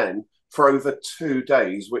those men for over 2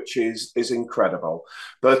 days, which is incredible.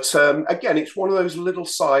 But again, it's one of those little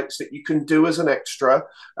sites that you can do as an extra.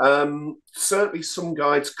 Certainly some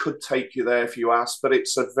guides could take you there if you ask, but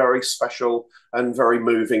it's a very special and very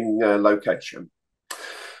moving location.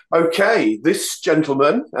 Okay, this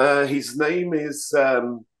gentleman, his name is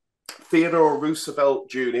Theodore Roosevelt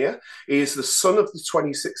Jr. He is the son of the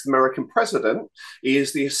 26th American president. He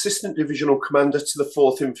is the assistant divisional commander to the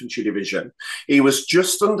 4th Infantry Division. He was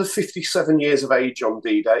just under 57 years of age on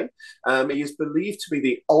D-Day. He is believed to be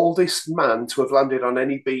the oldest man to have landed on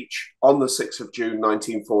any beach on the 6th of June,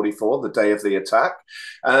 1944, the day of the attack.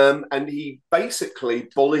 And he basically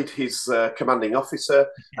bullied his commanding officer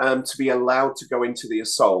to be allowed to go into the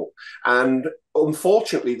assault. And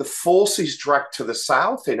unfortunately, the forces dragged to the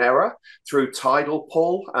south in error through tidal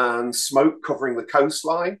pull and smoke covering the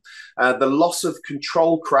coastline, the loss of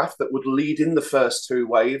control craft that would lead in the first 2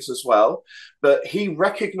 waves as well. But he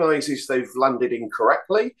recognises they've landed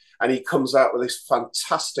incorrectly, and he comes out with this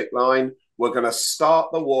fantastic line, "We're going to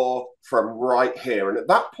start the war from right here." And at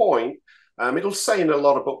that point, it'll say in a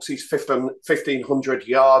lot of books he's 1,500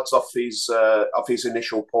 yards off his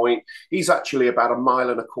initial point. He's actually about 1.25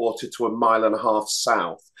 miles to 1.5 miles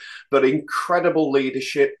south. But incredible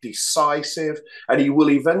leadership, decisive, and he will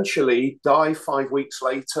eventually die 5 weeks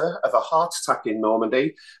later of a heart attack in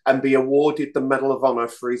Normandy and be awarded the Medal of Honor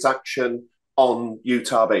for his action on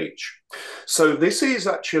Utah Beach. So this is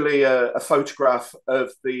actually a photograph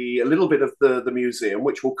of a little bit of the museum,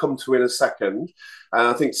 which we'll come to in a second.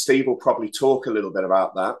 I think Steve will probably talk a little bit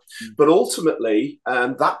about that. But ultimately,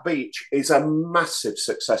 that beach is a massive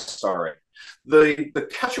success story. The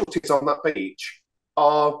casualties on that beach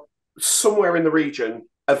are somewhere in the region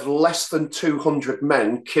of less than 200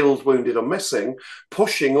 men killed, wounded, or missing,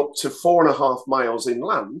 pushing up to 4.5 miles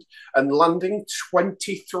inland and landing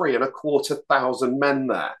 23,250 men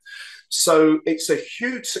there. So it's a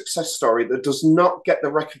huge success story that does not get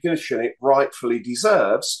the recognition it rightfully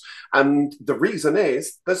deserves. And the reason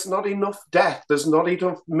is there's not enough death, there's not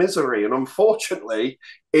enough misery, and unfortunately,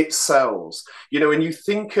 it sells. You know, when you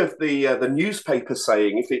think of the newspaper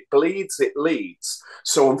saying, if it bleeds, it leads.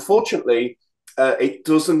 So unfortunately, it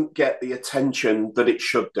doesn't get the attention that it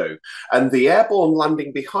should do. And the airborne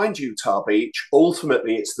landing behind Utah Beach,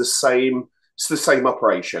 ultimately, it's the same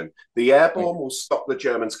operation. The airborne will stop the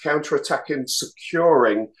Germans counterattacking,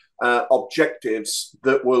 securing objectives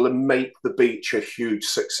that will make the beach a huge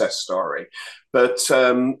success story. But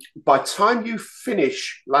by the time you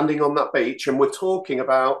finish landing on that beach, and we're talking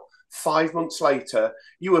about 5 months later,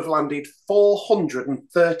 you have landed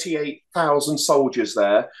 438,000 soldiers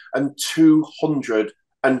there and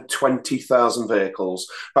 220,000 vehicles.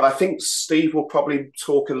 But I think Steve will probably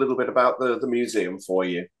talk a little bit about the museum for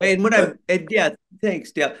you. And yeah,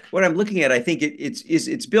 thanks, Dale. What I'm looking at, I think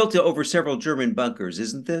it's built over several German bunkers,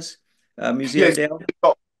 isn't this museum, yes, Dale? We've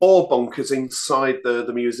got 4 bunkers inside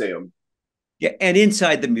the museum. Yeah, and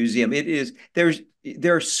inside the museum,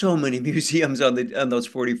 there are so many museums on those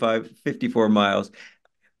 54 miles.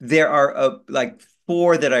 There are like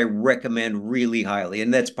four that I recommend really highly,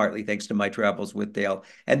 and that's partly thanks to my travels with Dale.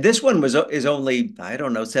 And this one is only, I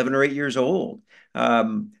don't know, 7 or 8 years old,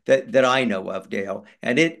 that I know of, Dale.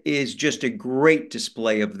 And it is just a great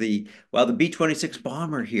display of the B-26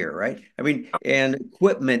 bomber here, right? I mean, and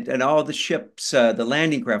equipment and all the ships, the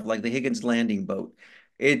landing craft, like the Higgins landing boat.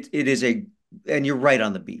 It is and you're right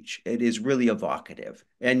on the beach. It is really evocative.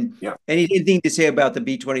 And Yeah. anything to say about the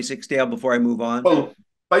B-26, Dale, before I move on? Well,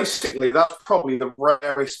 basically, that's probably the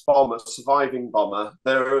rarest bomber, surviving bomber.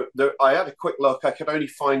 I had a quick look. I could only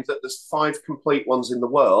find that there's 5 complete ones in the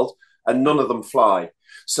world, and none of them fly.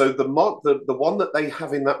 So the one that they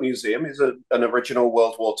have in that museum is an original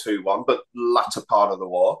World War II one, but latter part of the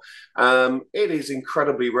war. It is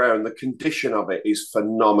incredibly rare, and the condition of it is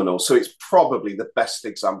phenomenal. So it's probably the best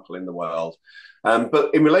example in the world.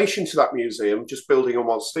 But in relation to that museum, just building on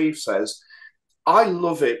what Steve says, I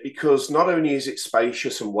love it because not only is it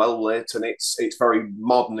spacious and well lit, and it's very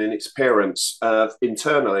modern in its appearance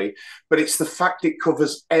internally, but it's the fact it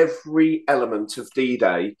covers every element of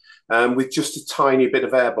D-Day with just a tiny bit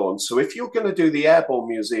of airborne. So if you're going to do the Airborne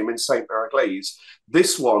Museum in St. Mary-Glees,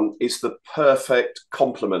 this one is the perfect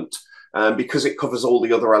complement because it covers all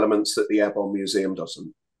the other elements that the Airborne Museum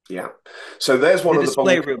doesn't. Yeah. So there's one of the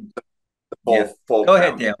display room. Go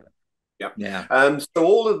ahead, Dale. Yeah. So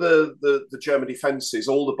all of the German defences,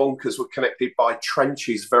 all the bunkers were connected by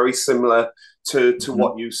trenches, very similar to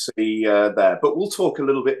what you see there. But we'll talk a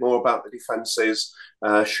little bit more about the defences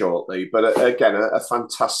shortly. But again, a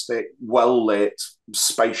fantastic, well-lit,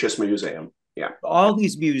 spacious museum. Yeah. All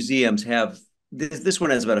these museums have, this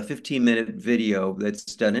one has about a 15-minute video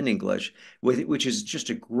that's done in English, which is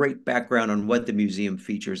just a great background on what the museum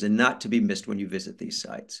features and not to be missed when you visit these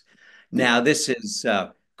sites. Now, this is...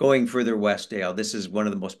 going further west, Dale, this is one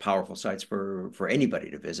of the most powerful sites for anybody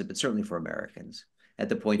to visit, but certainly for Americans at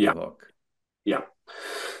the Pointe du Hoc. Yeah.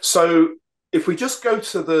 So if we just go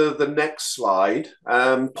to the next slide,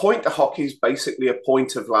 Pointe du Hoc is basically a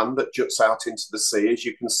point of land that juts out into the sea, as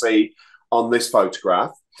you can see on this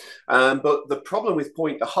photograph. But the problem with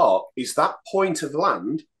Pointe du Hoc is that point of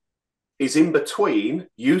land is in between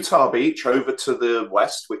Utah Beach over to the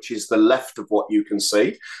west, which is the left of what you can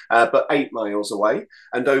see, but 8 miles away.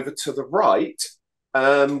 And over to the right,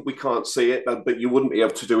 we can't see it, but you wouldn't be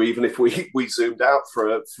able to do even if we zoomed out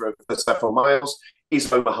for several miles,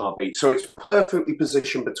 is Omaha Beach. So it's perfectly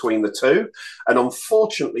positioned between the two. And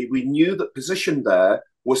unfortunately, we knew that positioned there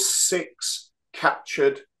were 6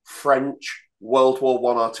 captured French World War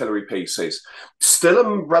I artillery pieces. Still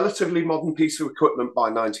a relatively modern piece of equipment by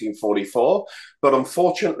 1944, but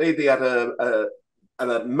unfortunately they had a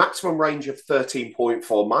maximum range of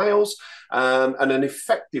 13.4 miles and an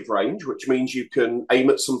effective range, which means you can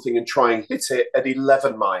aim at something and try and hit it at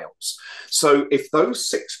 11 miles. So if those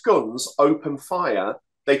 6 guns open fire,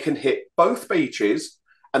 they can hit both beaches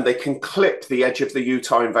and they can clip the edge of the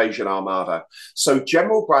Utah invasion armada. So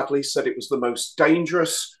General Bradley said it was the most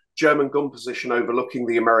dangerous German gun position overlooking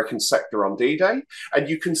the American sector on D-Day. And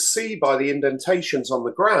you can see by the indentations on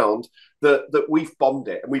the ground that we've bombed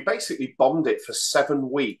it. And we basically bombed it for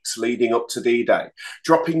 7 weeks leading up to D-Day,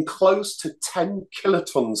 dropping close to 10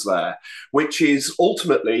 kilotons there, which is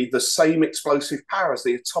ultimately the same explosive power as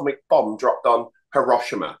the atomic bomb dropped on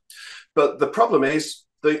Hiroshima. But the problem is,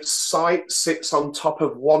 the site sits on top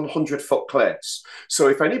of 100-foot cliffs. So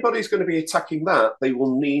if anybody's going to be attacking that, they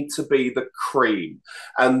will need to be the cream.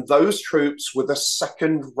 And those troops were the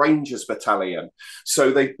 2nd Rangers Battalion.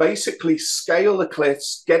 So they basically scale the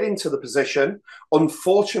cliffs, get into the position.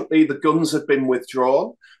 Unfortunately, the guns had been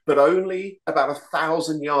withdrawn, but only about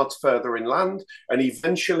 1,000 yards further inland. And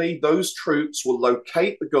eventually those troops will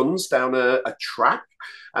locate the guns down a track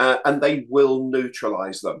and they will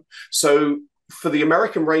neutralize them. So for the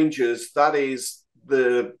American Rangers, that is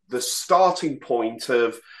the starting point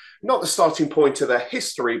of, not the starting point of their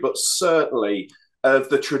history, but certainly of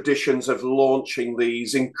the traditions of launching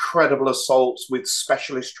these incredible assaults with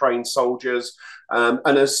specialist trained soldiers. And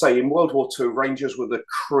as I say, in World War II, Rangers were the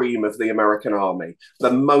cream of the American army,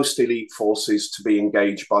 the most elite forces to be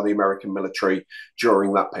engaged by the American military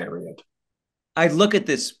during that period. I look at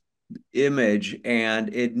this image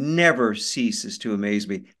and it never ceases to amaze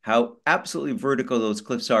me how absolutely vertical those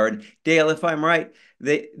cliffs are. And Dale, if I'm right,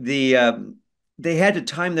 they had to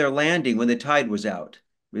time their landing when the tide was out.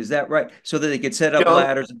 Is that right? So that they could set up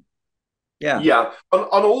ladders. Yeah.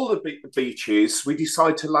 On all the beaches, we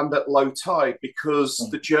decided to land at low tide because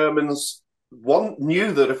the Germans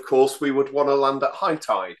knew that, of course, we would want to land at high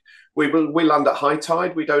tide. We land at high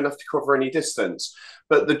tide. We don't have to cover any distance.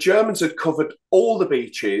 But the Germans had covered all the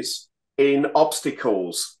beaches in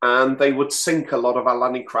obstacles, and they would sink a lot of our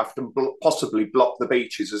landing craft and possibly block the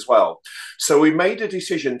beaches as well. So we made a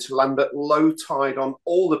decision to land at low tide on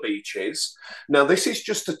all the beaches. Now, this is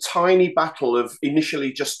just a tiny battle of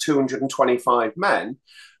initially just 225 men,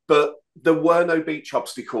 but there were no beach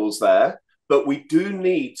obstacles there. But we do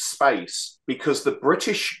need space because the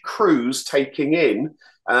British crews taking in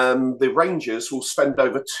the Rangers will spend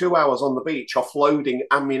over 2 hours on the beach offloading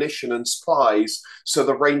ammunition and supplies so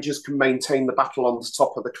the Rangers can maintain the battle on the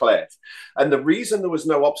top of the cliff. And the reason there was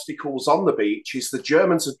no obstacles on the beach is the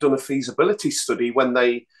Germans had done a feasibility study when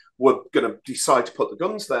they were going to decide to put the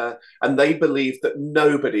guns there, and they believed that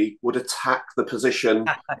nobody would attack the position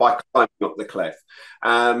by climbing up the cliff.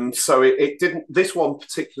 So it didn't. This one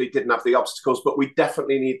particularly didn't have the obstacles, but we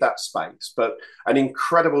definitely need that space. But an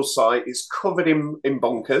incredible site. It's covered in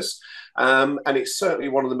bunkers, and it's certainly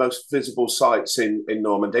one of the most visible sites in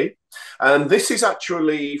Normandy. And this is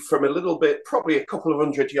actually from a little bit, probably a couple of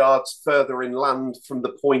 100 yards further inland from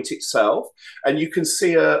the point itself. And you can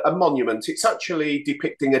see a monument. It's actually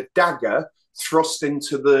depicting a dagger thrust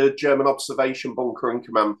into the German observation bunker and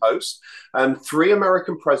command post. And 3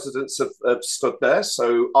 American presidents have stood there.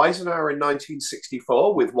 So Eisenhower in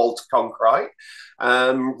 1964 with Walter Cronkite,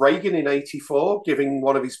 Reagan in 84, giving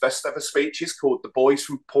one of his best ever speeches called The Boys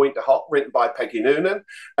from Point to Hop, written by Peggy Noonan,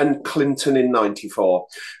 and Clinton in 94.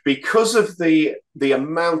 Because of the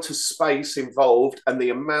amount of space involved and the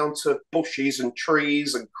amount of bushes and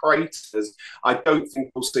trees and craters, I don't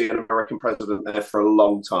think we'll see an American president there for a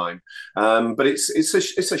long time. But it's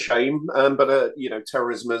a shame. But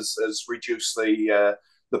terrorism has reduced the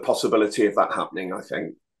possibility of that happening, I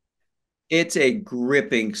think. It's a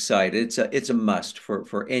gripping sight. It's a must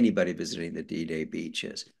for anybody visiting the D-Day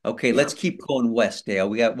beaches. Okay, let's keep going west, Dale.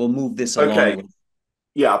 We'll move this along. Okay.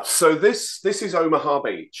 Yeah, so this is Omaha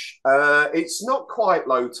Beach. It's not quite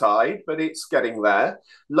low tide, but it's getting there.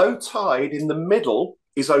 Low tide in the middle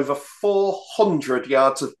is over 400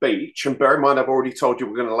 yards of beach. And bear in mind, I've already told you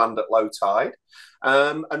we're going to land at low tide.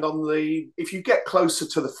 And if you get closer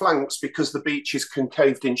to the flanks, because the beach is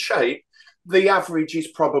concaved in shape, the average is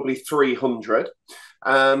probably 300.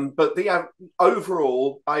 But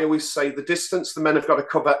overall, I always say the distance the men have got to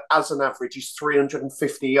cover as an average is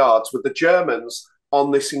 350 yards, with the Germans on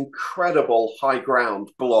this incredible high ground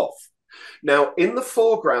bluff. Now, in the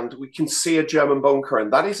foreground, we can see a German bunker,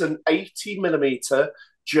 and that is an 80mm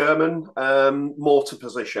German mortar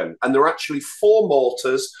position. And there are actually 4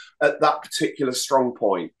 mortars at that particular strong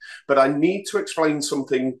point. But I need to explain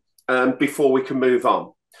something before we can move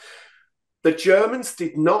on. The Germans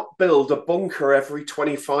did not build a bunker every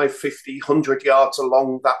 25, 50, 100 yards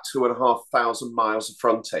along that 2,500 miles of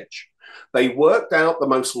frontage. They worked out the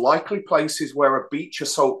most likely places where a beach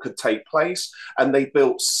assault could take place, and they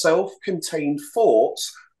built self-contained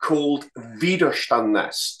forts called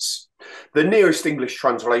Widerstandsnests. The nearest English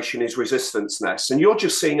translation is resistance nests, and you're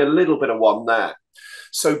just seeing a little bit of one there.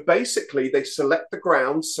 So basically, they select the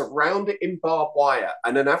ground, surround it in barbed wire,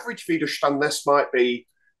 and an average Widerstandsnest might be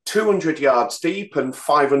 200 yards deep and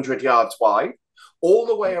 500 yards wide. All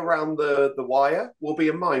the way around the wire will be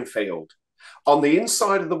a minefield. On the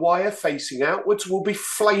inside of the wire, facing outwards, will be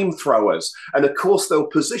flamethrowers. And of course, they'll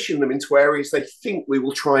position them into areas they think we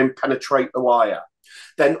will try and penetrate the wire.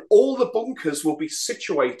 Then all the bunkers will be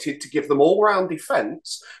situated to give them all-round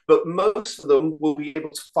defense, but most of them will be able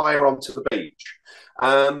to fire onto the beach.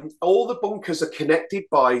 All the bunkers are connected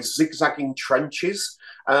by zigzagging trenches.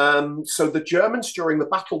 So the Germans during the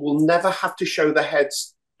battle will never have to show their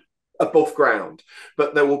heads above ground,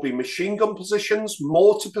 but there will be machine gun positions,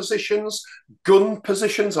 mortar positions, gun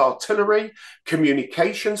positions, artillery,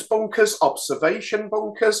 communications bunkers, observation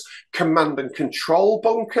bunkers, command and control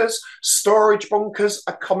bunkers, storage bunkers,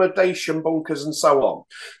 accommodation bunkers, and so on.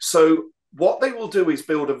 So what they will do is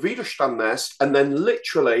build a Widerstandsnest, and then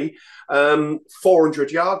literally 400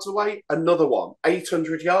 yards away, another one,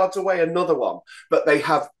 800 yards away, another one. But they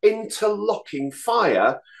have interlocking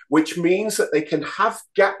fire, which means that they can have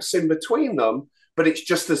gaps in between them, but it's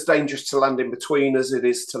just as dangerous to land in between as it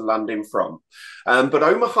is to land in front. But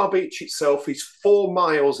Omaha Beach itself is 4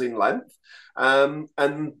 miles in length. And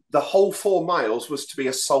the whole 4 miles was to be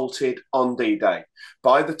assaulted on D-Day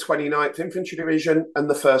by the 29th Infantry Division and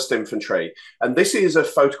the 1st Infantry. And this is a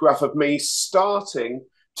photograph of me starting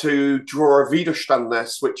to draw a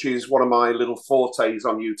Widerstandsnest, which is one of my little fortes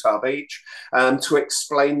on Utah Beach, to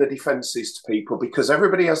explain the defences to people, because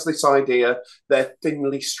everybody has this idea they're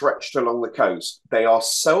thinly stretched along the coast. They are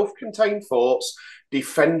self-contained forts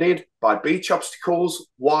defended by beach obstacles,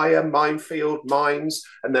 wire, minefield, mines,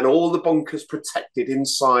 and then all the bunkers protected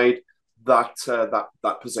inside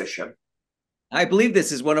that position. I believe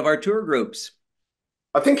this is one of our tour groups.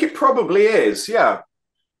 I think it probably is. Yeah.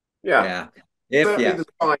 Yeah. Certainly the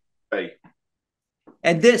sign to be.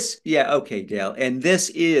 And this, okay, Dale. And this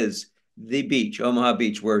is the beach, Omaha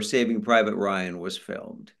Beach, where Saving Private Ryan was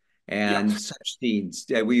filmed. And such scenes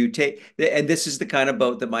where you take, and this is the kind of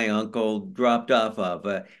boat that my uncle dropped off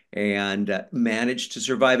of and managed to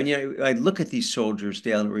survive. And I look at these soldiers,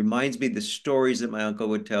 Dale, and it reminds me of the stories that my uncle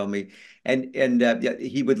would tell me. And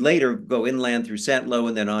he would later go inland through St. Lo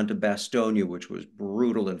and then on to Bastogne, which was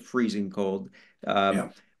brutal and freezing cold.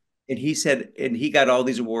 And he said, and he got all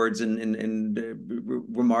these awards and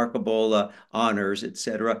remarkable honors,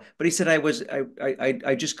 etc. But he said,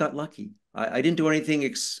 I just got lucky. I didn't do anything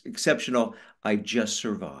exceptional. I just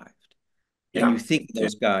survived. And you think of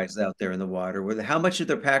those guys out there in the water, how much did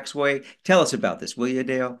their packs weigh? Tell us about this, will you,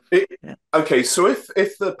 Dale? Okay, so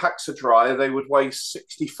if the packs are dry, they would weigh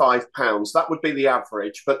 65 pounds. That would be the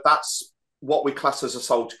average, but that's what we class as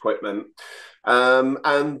assault equipment.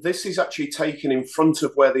 And this is actually taken in front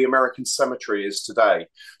of where the American cemetery is today.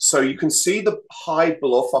 So you can see the high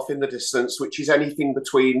bluff off in the distance, which is anything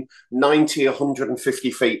between 90,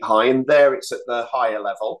 150 feet high, and there it's at the higher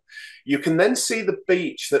level. You can then see the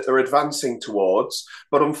beach that they're advancing towards,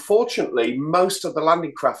 but unfortunately, most of the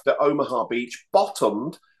landing craft at Omaha Beach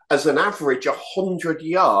bottomed as an average 100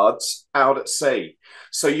 yards out at sea.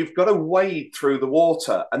 So you've got to wade through the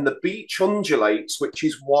water, and the beach undulates, which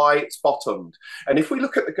is why it's bottomed. And if we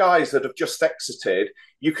look at the guys that have just exited,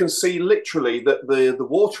 you can see literally that the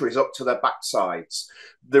water is up to their backsides.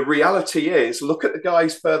 The reality is, look at the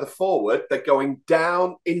guys further forward, they're going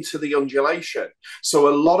down into the undulation. So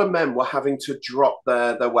a lot of men were having to drop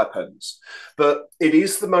their weapons. But it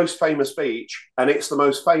is the most famous beach, and it's the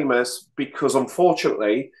most famous because,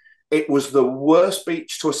 unfortunately, it was the worst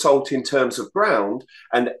beach to assault in terms of ground,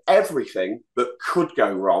 and everything that could go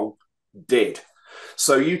wrong did.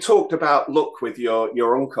 So you talked about luck with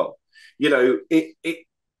your uncle.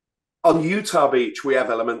 On Utah Beach, we have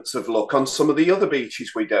elements of luck. On some of the other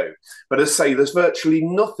beaches, we do. But as I say, there's virtually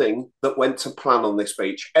nothing that went to plan on this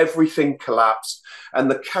beach. Everything collapsed, and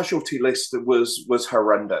the casualty list was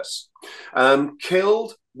horrendous.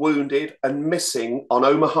 Killed, wounded, and missing on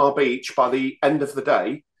Omaha Beach by the end of the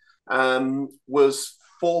day was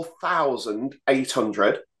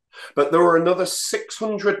 4,800, but there were another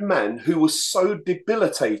 600 men who were so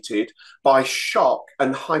debilitated by shock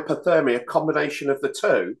and hypothermia, a combination of the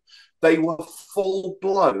two, they were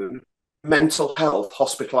full-blown mental health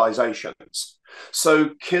hospitalizations.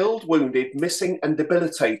 So killed, wounded, missing, and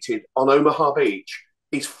debilitated on Omaha Beach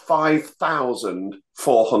is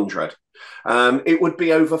 5,400. It would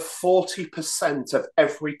be over 40% of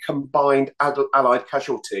every combined Allied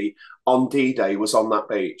casualty on D-Day was on that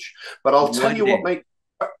beach. But I'll tell you what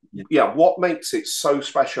makes it so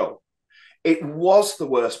special. It was the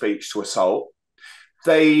worst beach to assault.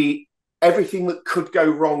 Everything that could go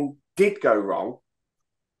wrong did go wrong.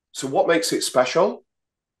 So what makes it special?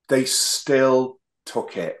 They still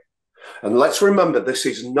took it. And let's remember, this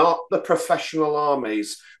is not the professional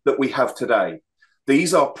armies that we have today.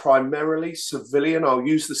 These are primarily civilian, I'll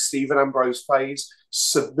use the Stephen Ambrose phrase,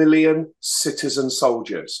 civilian citizen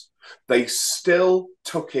soldiers. They still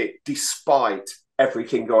took it despite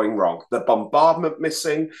everything going wrong. The bombardment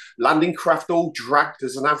missing, landing craft all dragged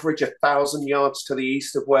as an average 1,000 yards to the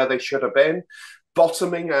east of where they should have been,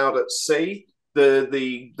 bottoming out at sea.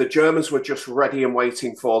 The Germans were just ready and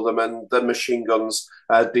waiting for them, and the machine guns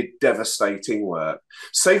did devastating work.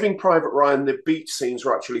 Saving Private Ryan, the beach scenes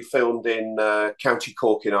were actually filmed in County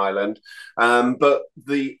Cork in Ireland, but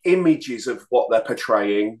the images of what they're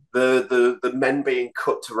portraying, the men being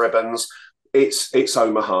cut to ribbons, it's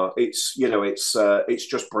Omaha. It's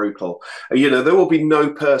just brutal. There will be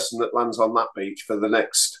no person that lands on that beach for the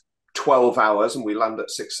next 12 hours, and we land at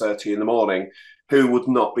 6:30 in the morning, who would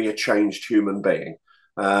not be a changed human being.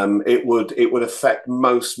 It would affect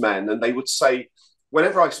most men. And they would say,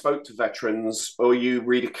 whenever I spoke to veterans, or you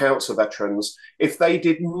read accounts of veterans, if they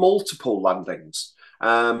did multiple landings,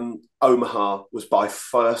 Omaha was by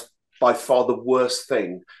far the worst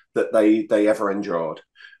thing that they ever endured.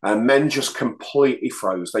 Men just completely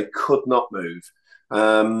froze. They could not move.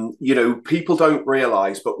 People don't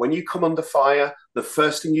realize, but when you come under fire, the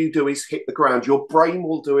first thing you do is hit the ground. Your brain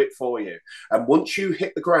will do it for you. And once you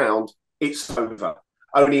hit the ground, it's over.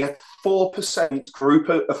 Only a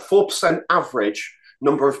 4% average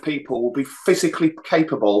number of people will be physically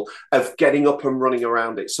capable of getting up and running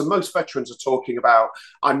around it. So most veterans are talking about,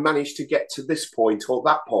 I managed to get to this point or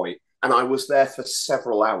that point. and I was there for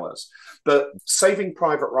several hours. But Saving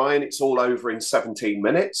Private Ryan, it's all over in 17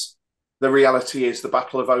 minutes. The reality is the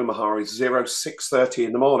Battle of Omaha is 6:30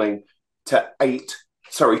 in the morning to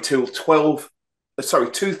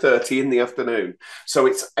 2:30 in the afternoon. So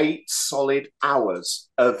it's 8 solid hours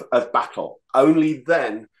of battle. Only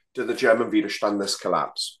then do the German Widerstanders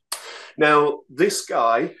collapse. Now, this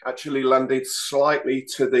guy actually landed slightly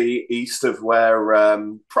to the east of where,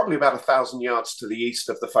 probably about 1,000 yards to the east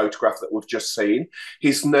of the photograph that we've just seen.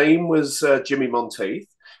 His name was Jimmy Monteith.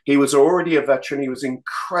 He was already a veteran. He was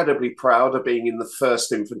incredibly proud of being in the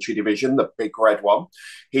 1st Infantry Division, the big red one.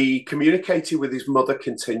 He communicated with his mother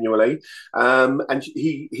continually. And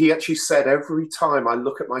he actually said, every time I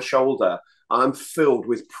look at my shoulder, I'm filled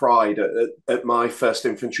with pride at my 1st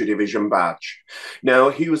Infantry Division badge. Now,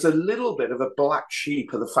 he was a little bit of a black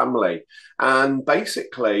sheep of the family. And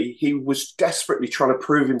basically, he was desperately trying to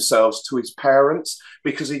prove himself to his parents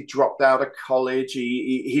because he dropped out of college.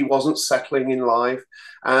 He wasn't settling in life.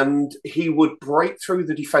 And he would break through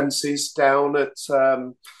the defenses down at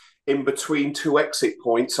in between 2 exit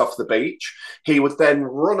points off the beach. He would then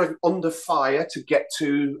run under fire to get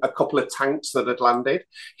to a couple of tanks that had landed.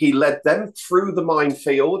 He led them through the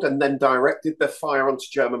minefield and then directed their fire onto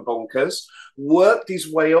German bunkers, worked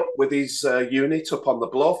his way up with his unit up on the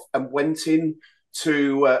bluff and went in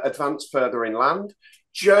to advance further inland.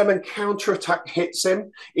 German counterattack hits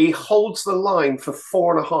him. He holds the line for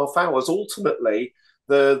 4.5 hours. Ultimately,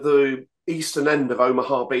 the eastern end of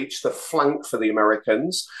Omaha Beach, the flank for the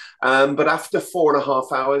Americans. But after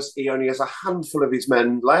 4.5 hours, he only has a handful of his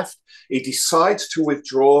men left. He decides to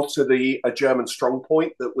withdraw to a German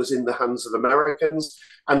strongpoint that was in the hands of Americans.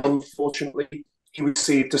 And unfortunately, he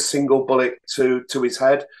received a single bullet to his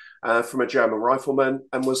head from a German rifleman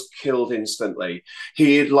and was killed instantly.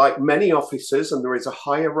 He had, like many officers, and there is a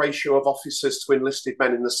higher ratio of officers to enlisted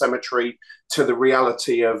men in the cemetery to the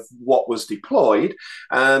reality of what was deployed,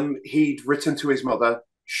 he'd written to his mother,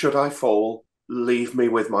 "Should I fall, leave me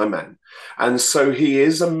with my men." And so he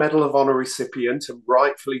is a Medal of Honor recipient, and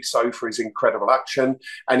rightfully so for his incredible action,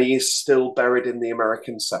 and he is still buried in the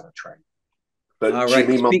American cemetery. But all right,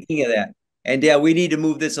 speaking of that, and yeah, we need to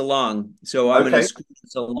move this along. So I'm going to scoot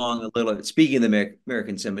this along a little. Speaking of the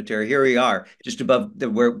American cemetery, here we are, just above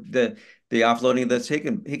where the offloading of the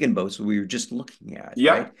Higgin boats we were just looking at,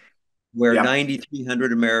 right? Where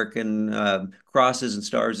 9,300 American crosses and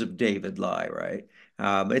stars of David lie, right?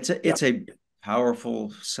 It's a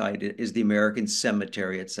powerful site. It is the American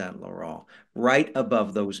cemetery at Saint Laurent, right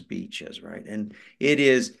above those beaches, right? And it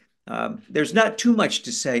is. There's not too much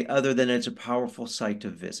to say other than it's a powerful site to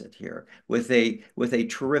visit here with a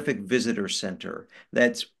terrific visitor center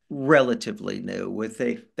that's relatively new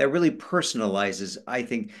that really personalizes, I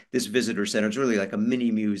think, this visitor center. It's really like a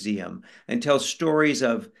mini museum and tells stories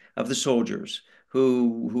of the soldiers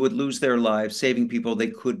who would lose their lives saving people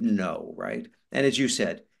they couldn't know, right? And as you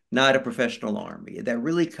said, not a professional army. That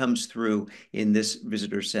really comes through in this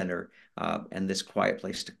visitor center. And this quiet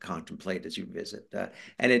place to contemplate as you visit.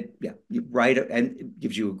 And it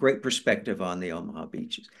gives you a great perspective on the Omaha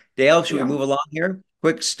beaches. Dale, should we move along here?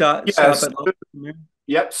 Quick stop.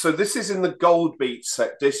 Yep, so this is in the Gold Beach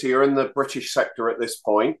sector, so you're in the British sector at this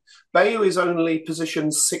point. Bayeux is only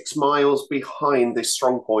positioned 6 miles behind this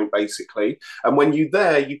strong point, basically. And when you're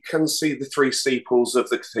there, you can see the 3 steeples of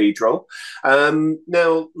the cathedral.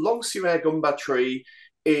 Now, Long-Sur Gun Battery,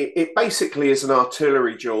 it basically is an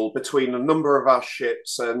artillery duel between a number of our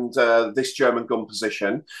ships and this German gun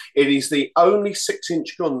position. It is the only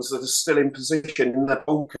 6-inch guns that are still in position in their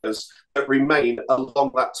bunkers that remain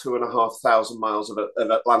along that 2,500 miles of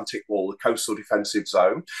Atlantic wall, the coastal defensive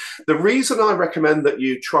zone. The reason I recommend that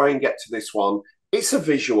you try and get to this one, it's a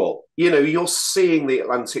visual. You know, you're seeing the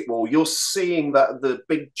Atlantic Wall, you're seeing the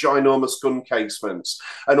big ginormous gun casements.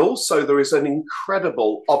 And also there is an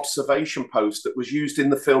incredible observation post that was used in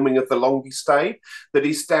the filming of The Longest Day that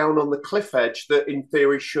is down on the cliff edge that in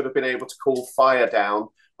theory should have been able to call fire down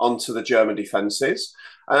onto the German defences.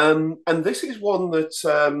 And this is one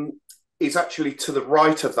that is actually to the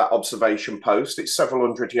right of that observation post. It's several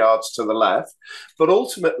hundred yards to the left. But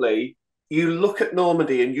ultimately, you look at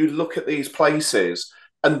Normandy and you look at these places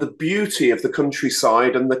and the beauty of the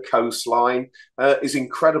countryside and the coastline is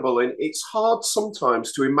incredible. And it's hard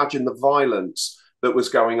sometimes to imagine the violence that was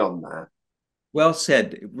going on there. Well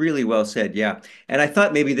said, really well said, yeah. And I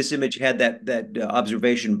thought maybe this image had that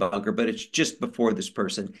observation bunker, but it's just before this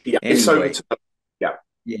person. Yeah, anyway,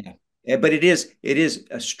 yeah. But it is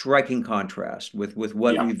a striking contrast with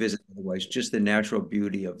what we visit otherwise, just the natural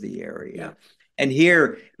beauty of the area. And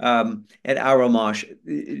here at Arromanches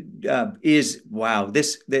is wow.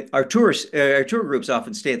 Our tour groups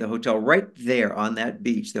often stay at the hotel right there on that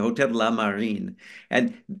beach, the Hotel de la Marine.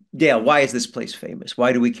 And Dale, why is this place famous?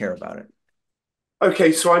 Why do we care about it?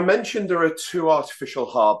 Okay, so I mentioned there are two artificial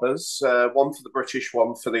harbours, one for the British,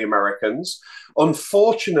 one for the Americans.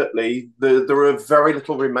 Unfortunately, there are very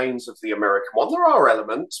little remains of the American one. There are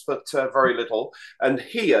elements, but very little. And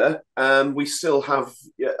here, we still have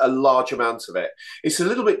a large amount of it. It's a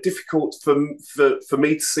little bit difficult for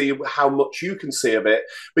me to see how much you can see of it,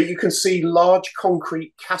 but you can see large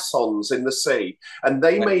concrete caissons in the sea, and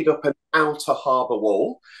they made up an outer harbour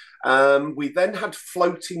wall. We then had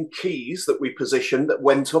floating quays that we positioned that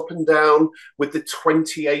went up and down with the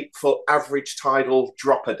 28-foot average tidal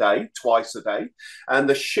drop a day, twice a day. And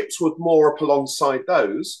the ships would moor up alongside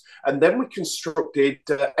those. And then we constructed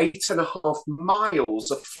 8.5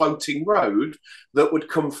 miles of floating road that would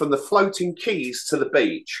come from the floating quays to the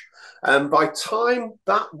beach. And by time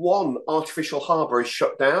that one artificial harbour is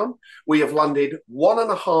shut down, we have landed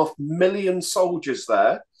 1.5 million soldiers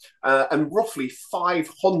there. And roughly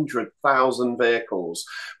 500,000 vehicles.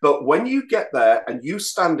 But when you get there and you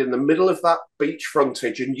stand in the middle of that beach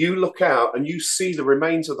frontage and you look out and you see the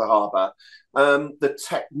remains of the harbour, the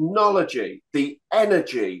technology, the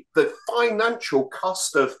energy, the financial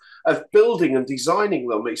cost of building and designing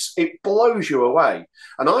them, it blows you away.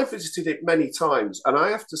 And I've visited it many times. And I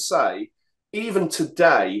have to say, even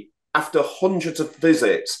today, after hundreds of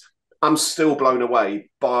visits, I'm still blown away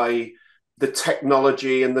by the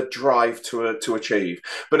technology and the drive to achieve.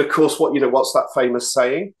 But of course, what's that famous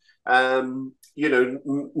saying?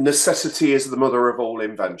 Necessity is the mother of all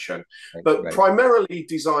invention. But primarily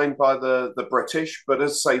designed by the British. But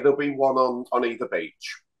as I say, there'll be one on either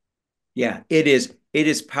beach. Yeah, it is. It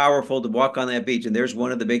is powerful to walk on that beach, and there's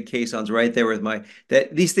one of the big caissons right there with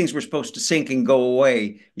that these things were supposed to sink and go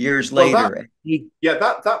away years later.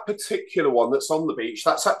 That particular one that's on the beach,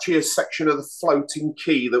 that's actually a section of the floating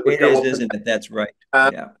quay that would go up. Isn't it? That's right.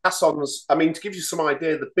 Caissons, I mean, to give you some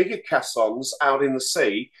idea, the bigger caissons out in the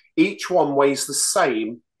sea, each one weighs the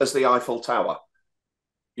same as the Eiffel Tower.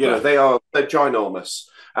 They're ginormous.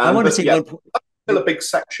 I want to say that's still a big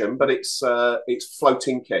section, but it's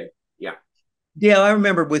floating quay. Yeah. Yeah, I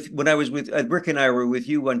remember when I was with Rick and I were with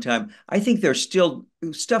you one time. I think there's still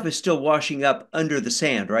stuff is still washing up under the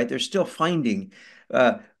sand, right? They're still finding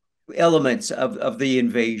elements of the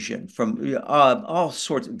invasion from all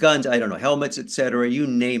sorts of guns, I don't know, helmets, etc. You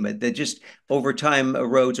name it. That just over time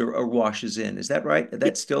erodes or washes in. Is that right?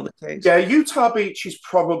 That's still the case? Yeah, Utah Beach is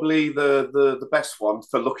probably the best one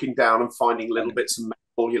for looking down and finding little bits of metal,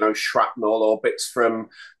 shrapnel or bits from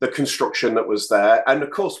the construction that was there. And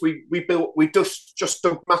of course, we just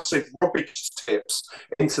dug massive rubbish tips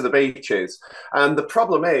into the beaches. And the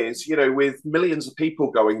problem is, with millions of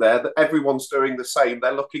people going there, that everyone's doing the same.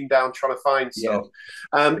 They're looking down, trying to find stuff.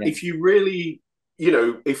 If you really,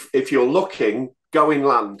 if you're looking, go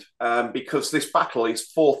inland, because this battle is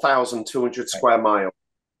 4,200 square miles.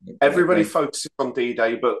 Everybody focuses on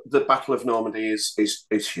D-Day, but the Battle of Normandy is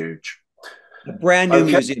huge. A brand new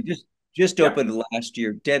museum just opened last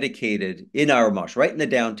year, dedicated in Arromanches, right in the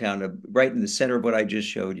downtown, right in the center of what I just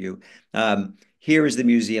showed you. Here is the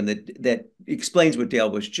museum that explains what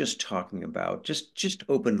Dale was just talking about. Just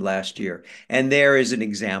opened last year, and there is an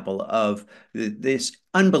example of this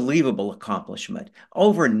unbelievable accomplishment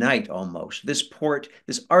overnight, almost. This port,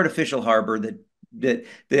 this artificial harbor that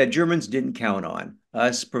the Germans didn't count on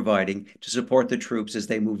us providing to support the troops as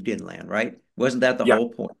they moved inland. Right? Wasn't that the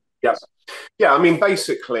whole point? Yeah, I mean,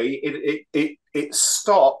 basically, it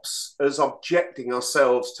stops us objecting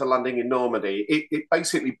ourselves to landing in Normandy. It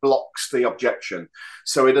basically blocks the objection.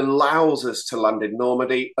 So it allows us to land in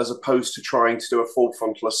Normandy as opposed to trying to do a full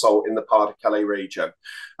frontal assault in the Pas-de-Calais region.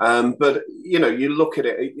 But, you look at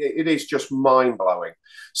it, it is just mind-blowing.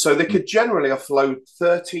 So they could generally offload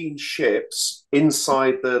 13 ships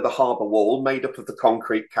inside the harbour wall, made up of the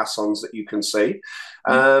concrete caissons that you can see.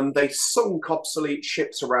 They sunk obsolete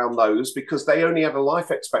ships around those because they only have a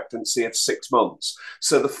life expectancy of 6 months.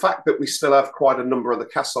 So the fact that we still have quite a number of the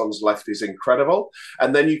caissons left is incredible.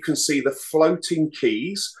 And then you can see the floating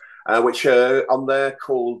quays, which are on there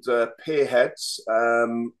called pierheads,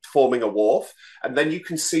 forming a wharf. And then you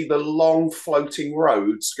can see the long floating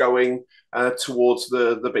roads going towards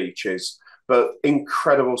the beaches. But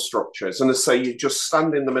incredible structures. And as I say, you just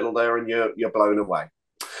stand in the middle there and you're blown away.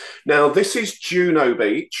 Now, this is Juno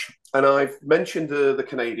Beach. and I've mentioned the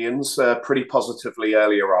Canadians pretty positively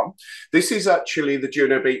earlier on. This is actually the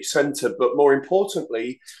Juno Beach Centre, but more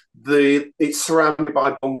importantly, it's surrounded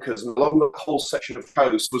by bunkers, and along the whole section of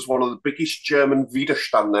coast was one of the biggest German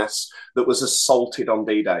Widerstand nests that was assaulted on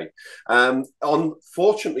D-Day.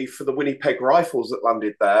 Unfortunately for the Winnipeg Rifles that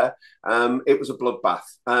landed there, it was a bloodbath.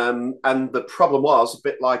 And the problem was, a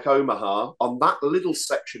bit like Omaha, on that little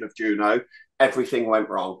section of Juno, everything went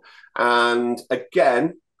wrong. And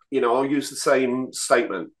again, I'll use the same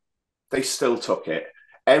statement. They still took it.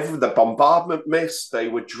 The bombardment missed. They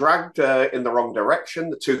were dragged in the wrong direction.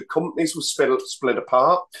 The two companies were split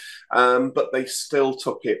apart, but they still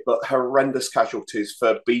took it. But horrendous casualties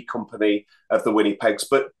for B Company of the Winnipegs.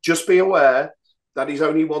 But just be aware that is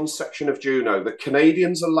only one section of Juno. The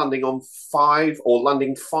Canadians are landing five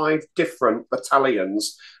different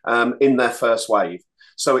battalions in their first wave.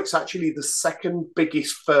 So it's actually the second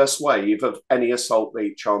biggest first wave of any assault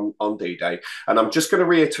beach on D-Day. And I'm just going to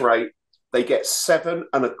reiterate, they get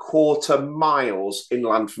 7.25 miles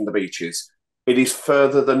inland from the beaches. It is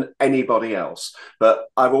further than anybody else. But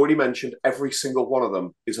I've already mentioned every single one of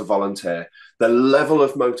them is a volunteer. The level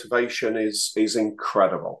of motivation is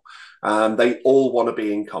incredible. They all want to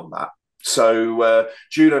be in combat. So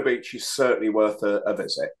Juno Beach is certainly worth a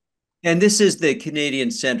visit. And this is the Canadian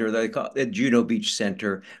Center, they call it the Juno Beach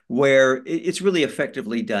Center, where it's really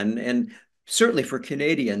effectively done. And certainly for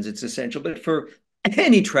Canadians, it's essential, but for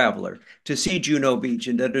any traveler to see Juno Beach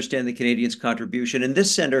and to understand the Canadians' contribution. And this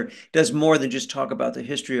center does more than just talk about the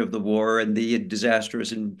history of the war and the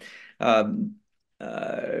disastrous and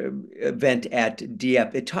event at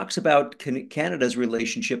Dieppe. It talks about Canada's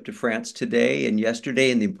relationship to France today and yesterday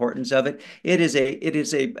and the importance of it. It is a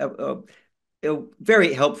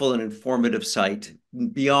very helpful and informative site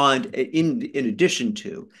beyond, in addition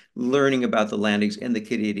to learning about the landings and the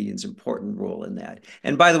Canadians' important role in that.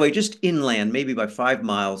 And by the way, just inland, maybe by 5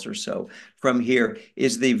 miles or so from here,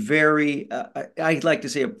 is the very, I'd like to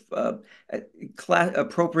say,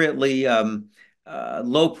 appropriately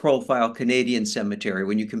low-profile Canadian cemetery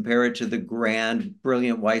when you compare it to the grand,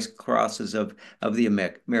 brilliant white crosses of the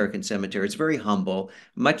American cemetery. It's very humble,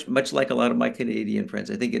 much like a lot of my Canadian friends.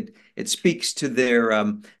 I think it speaks to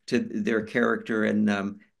their character,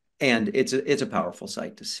 and it's a powerful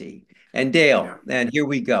sight to see. And Dale, and here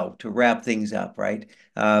we go to wrap things up, right?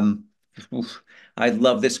 I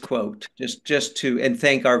love this quote, just to, and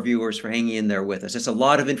thank our viewers for hanging in there with us. It's a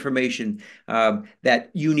lot of information that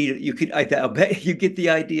you need. I'll bet you get the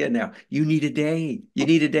idea now. You need a day. You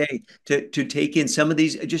need a day to take in some of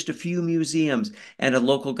these, just a few museums and a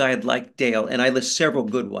local guide like Dale. And I list several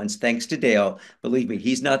good ones, thanks to Dale. Believe me,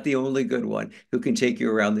 he's not the only good one who can take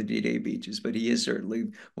you around the D-Day beaches, but he is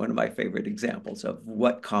certainly one of my favorite examples of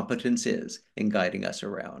what competence is in guiding us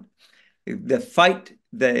around. The fight,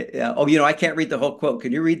 I can't read the whole quote.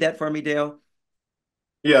 Can you read that for me, Dale?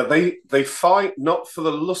 Yeah, they fight not for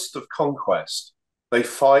the lust of conquest. They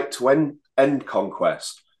fight to end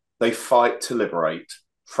conquest. They fight to liberate.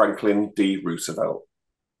 Franklin D. Roosevelt.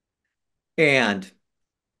 And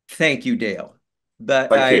thank you, Dale.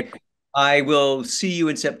 Thank you. I will see you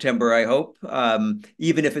in September, I hope.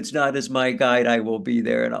 Even if it's not as my guide, I will be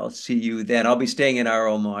there and I'll see you then. I'll be staying in our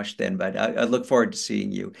Omosh then, but I look forward to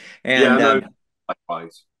seeing you. And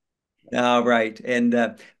likewise. All right.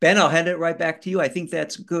 And Ben, I'll hand it right back to you. I think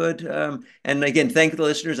that's good. And again, thank the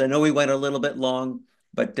listeners. I know we went a little bit long,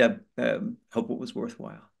 but hope it was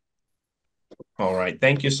worthwhile. All right.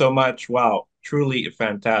 Thank you so much. Wow. Truly a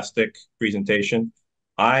fantastic presentation.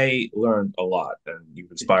 I learned a lot, and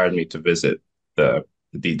you've inspired me to visit the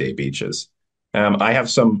D-Day beaches. I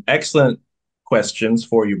have some excellent questions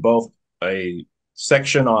for you both. A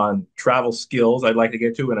section on travel skills I'd like to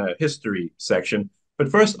get to, and a history section.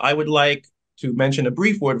 But first, I would like to mention a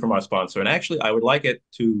brief word from our sponsor. And actually, I would like it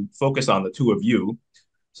to focus on the two of you.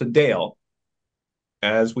 So Dale,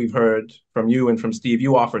 as we've heard from you and from Steve,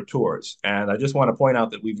 you offer tours. And I just want to point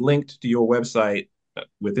out that we've linked to your website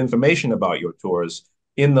with information about your tours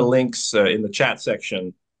in the links in the chat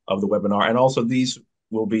section of the webinar. And also these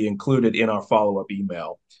will be included in our follow-up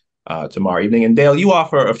email tomorrow evening. And Dale, you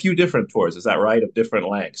offer a few different tours, is that right? Of different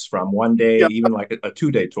lengths, from one day, even like a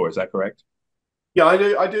 2-day tour, is that correct? Yeah,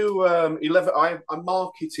 I do 11. I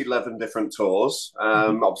market 11 different tours.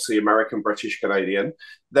 Obviously, American, British, Canadian.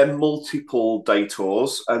 Then multiple day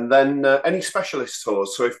tours, and then any specialist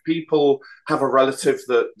tours. So if people have a relative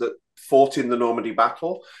that fought in the Normandy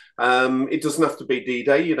battle, it doesn't have to be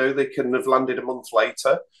D-Day. They can have landed a month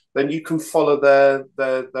later. Then you can follow their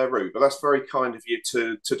route. But that's very kind of you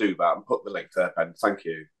to do that and put the link there, Ben. Thank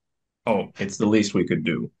you. Oh, it's the least we could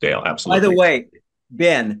do, Dale. Absolutely. By the way,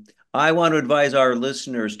 Ben, I want to advise our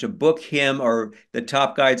listeners to book him or the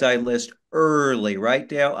top guides I list early, right,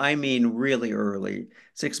 Dale? I mean, really early,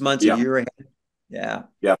 6 months, a Yeah, year ahead. Yeah.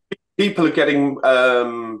 yeah. People are getting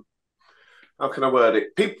how can I word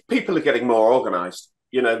it? People are getting more organised.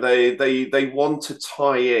 You know, they want to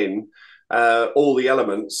tie in all the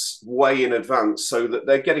elements way in advance so that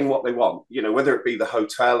they're getting what they want. You know, whether it be the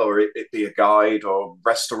hotel or it be a guide or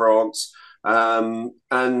restaurants.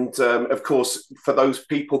 Of course, for those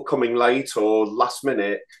people coming late or last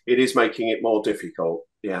minute, it is making it more difficult.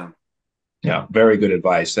 Yeah. Yeah, very good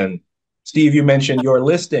advice. And Steve, you mentioned your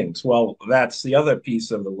listings. Well, that's the other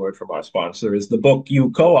piece of the word from our sponsor is the book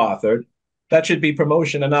you co-authored. That should be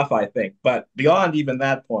promotion enough, I think. But beyond even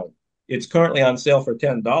that point, it's currently on sale for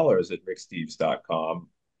 $10 at ricksteves.com.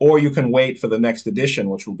 Or you can wait for the next edition,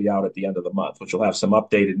 which will be out at the end of the month, which will have some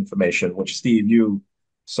updated information, which Steve, you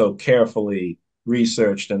so carefully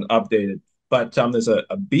researched and updated. But there's a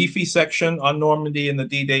beefy section on Normandy and the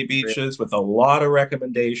D-Day beaches with a lot of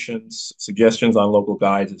recommendations, suggestions on local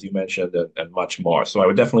guides, as you mentioned, and much more. So I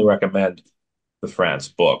would definitely recommend the France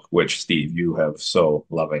book, which, Steve, you have so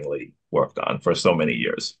lovingly worked on for so many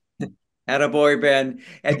years. Attaboy, Ben.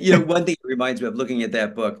 And one thing it reminds me of looking at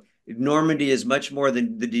that book, Normandy is much more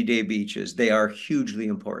than the D-Day beaches. They are hugely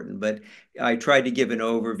important, but I tried to give an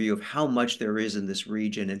overview of how much there is in this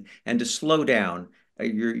region and to slow down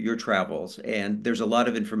your travels. And there's a lot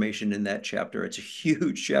of information in that chapter. It's a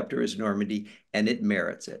huge chapter as Normandy, and it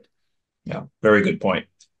merits it. Yeah, very good point.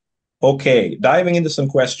 Okay, diving into some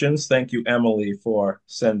questions. Thank you, Emily, for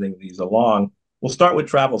sending these along. We'll start with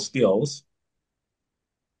travel skills.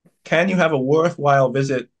 Can you have a worthwhile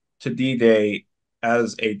visit to D-Day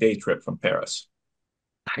as a day trip from Paris?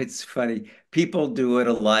 It's funny. People do it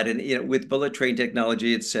a lot, and with bullet train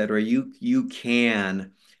technology, et cetera, you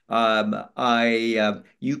can. I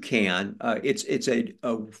You can. It's a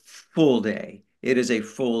full day. It is a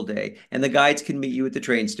full day, and the guides can meet you at the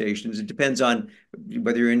train stations. It depends on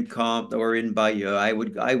whether you're in Compt or in Bayeux. I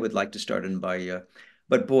would like to start in Bayeux,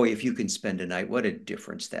 but boy, if you can spend a night, what a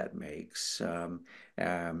difference that makes.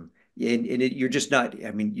 You're just not.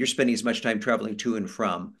 I mean, you're spending as much time traveling to and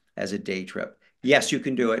from as a day trip. Yes, you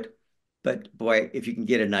can do it, but boy, if you can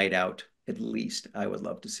get a night out, at least, I would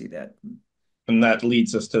love to see that. And that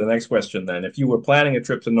leads us to the next question then. If you were planning a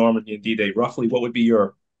trip to Normandy and D-Day, roughly what would be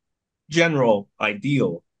your general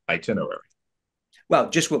ideal itinerary? Well,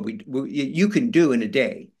 just what you can do in a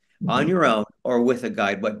day on Mhm. your own or with a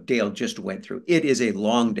guide, what Dale just went through. It is a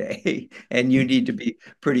long day, and you need to be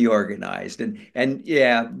pretty organized. And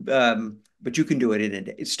yeah, but you can do it in a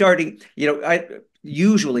day. It's starting, I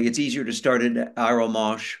usually it's easier to start in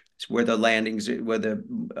Arromanches, where the landings, where the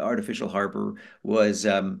artificial harbor was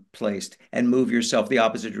placed, and move yourself the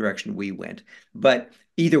opposite direction we went. But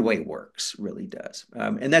either way works, really does.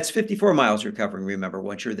 And that's 54 miles you're covering, remember,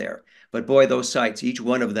 once you're there. But boy, those sites, each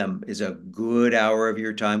one of them is a good hour of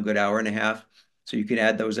your time, good hour and a half. So you can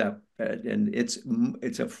add those up, and it's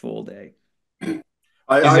a full day. Is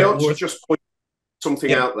I it ought to worth? just point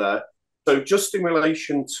something Yeah. out there. So, just in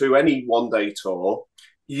relation to any one day tour,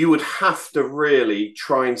 you would have to really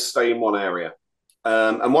try and stay in one area.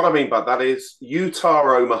 And what I mean by that is Utah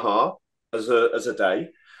or Omaha as a day,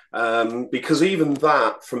 because even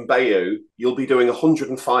that from Bayou, you'll be doing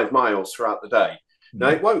 105 miles throughout the day. Now,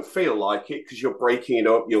 Mm. it won't feel like it because you're breaking it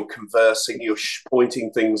up, you're conversing, you're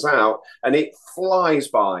pointing things out, and it flies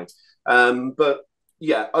by. But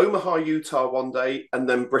yeah, Omaha, Utah one day, and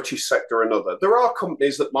then British sector another. There are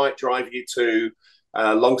companies that might drive you to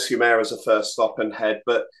Long-sur-Mer as a first stop and head,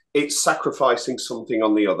 but it's sacrificing something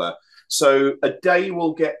on the other. So a day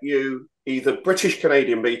will get you either British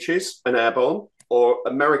Canadian beaches and airborne, or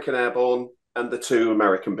American airborne and the two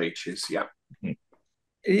American beaches. Yeah.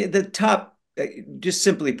 The top, just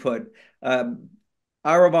simply put,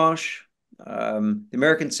 Arromanches, the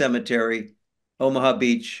American Cemetery, Omaha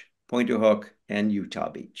Beach, Point du Hook, and Utah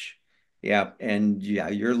Beach. Yeah, and yeah,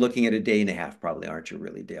 you're looking at a day and a half, probably, aren't you?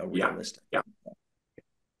 Really, Dale? Yeah. Realistic. Yeah.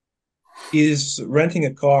 Is renting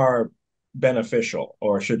a car beneficial,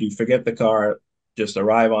 or should you forget the car, just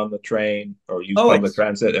arrive on the train or use Oh, public it's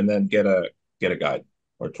transit and then get a guide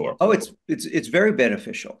or tour? Oh, it's very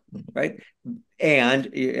beneficial, right?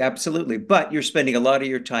 And absolutely, but you're spending a lot of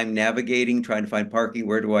your time navigating, trying to find parking.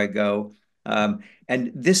 Where do I go? And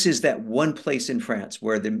this is that one place in France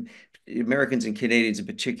where the Americans and Canadians in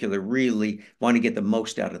particular really want to get the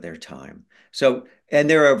most out of their time. So, and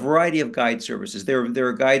there are a variety of guide services. There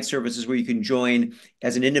are guide services where you can join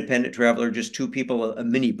as an independent traveler, just two people, a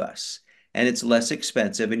minibus, and it's less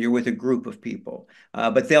expensive, and you're with a group of people.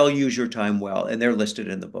 But they'll use your time well, and they're listed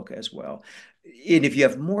in the book as well. and if you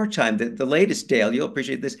have more time, the latest, Dale, you'll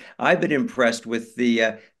appreciate this. I've been impressed with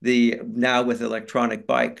the now with electronic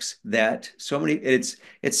bikes that so many. It's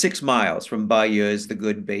 6 miles from Bayeux is the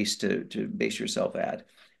good base to base yourself at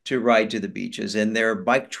to ride to the beaches, and there are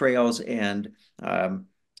bike trails um,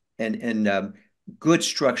 and good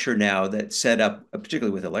structure now that's set up,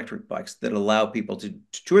 particularly with electric bikes, that allow people to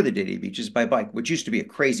tour the Diddy beaches by bike, which used to be a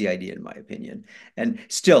crazy idea in my opinion, and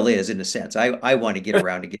still is in a sense. I want to get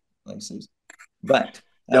around to get places. But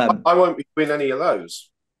Yeah, I won't be doing any of those.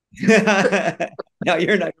 no,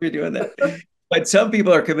 you're not going to be doing that. But some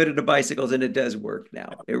people are committed to bicycles, and it does work now.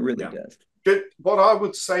 It really Yeah. does. What I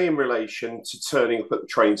would say in relation to turning up at the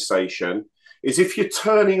train station is if you're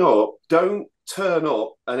turning up, don't turn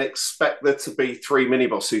up and expect there to be 3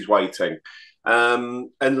 minibuses waiting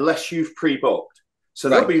unless you've pre-booked. So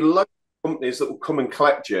there'll Right. be loads of companies that will come and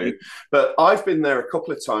collect you. But I've been there a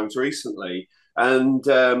couple of times recently, and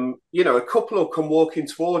a couple will come walking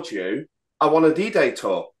towards you. I want a D-Day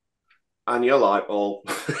tour. And you're like, well,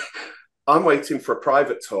 I'm waiting for a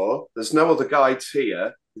private tour. There's no other guides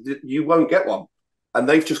here. You won't get one. And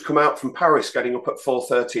they've just come out from Paris getting up at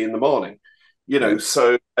 4:30 in the morning,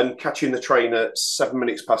 so, and catching the train at 7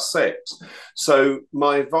 minutes past 6. So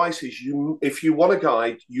my advice is if you want a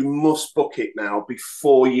guide, you must book it now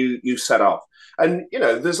before you set off. And,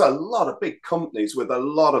 there's a lot of big companies with a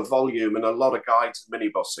lot of volume and a lot of guides and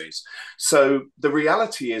minibuses. So the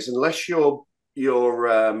reality is, unless you're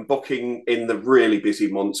booking in the really busy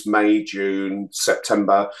months, May, June,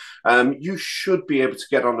 September, you should be able to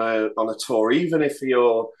get on a tour, even if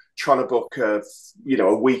you're trying to book a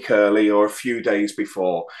week early or a few days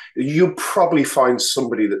before. You'll probably find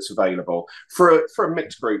somebody that's available for a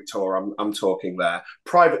mixed group tour. I'm talking there.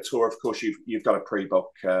 Private tour, of course, you've got to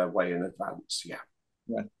pre-book way in advance. Yeah.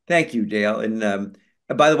 Yeah. Thank you, Dale. And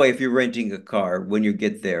by the way, if you're renting a car, when you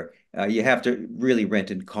get there, you have to really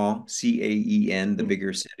rent in Caen, Caen, the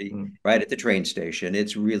bigger city, right at the train station.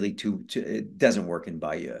 It's really it doesn't work in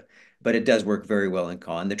Bayeux, but it does work very well in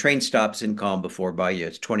Caen. The train stops in Caen before Bayeux.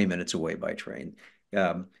 It's 20 minutes away by train.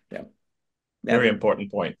 Yeah. Very important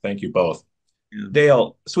point. Thank you both. Yeah.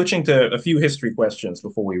 Dale, switching to a few history questions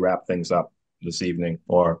before we wrap things up this evening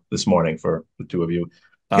or this morning for the two of you.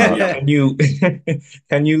 Can you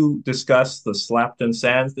can you discuss the Slapton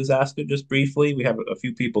Sands disaster just briefly? We have a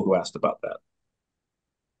few people who asked about that.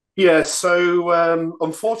 Yeah, so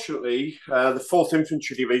unfortunately, the 4th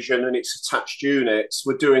Infantry Division and its attached units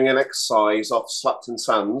were doing an exercise off Slapton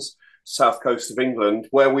Sands, south coast of England,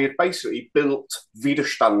 where we had basically built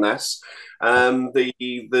Widerstandness.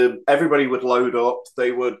 Everybody would load up.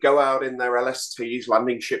 They would go out in their LSTs,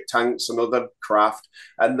 landing ship tanks, and other craft,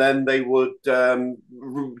 and then they would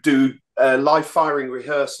do live firing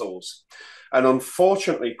rehearsals. And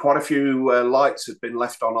unfortunately, quite a few lights had been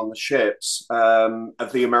left on the ships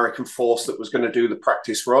of the American force that was going to do the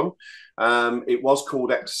practice run. It was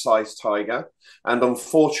called Exercise Tiger. And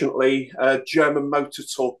unfortunately, a German motor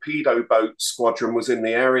torpedo boat squadron was in the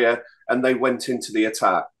area, and they went into the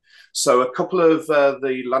attack. So a couple of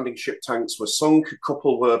the landing ship tanks were sunk, a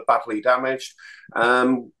couple were badly damaged.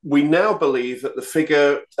 We now believe that the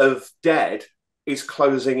figure of dead is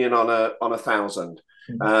closing in on 1,000.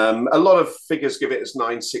 A lot of figures give it as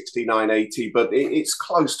 960, 980, but it's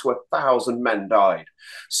close to 1,000 men died.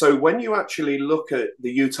 So when you actually look at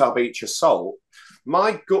the Utah Beach assault,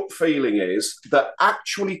 my gut feeling is that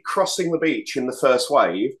actually crossing the beach in the first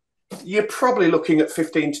wave, you're probably looking at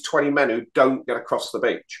 15 to 20 men who don't get across the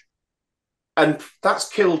beach. And that's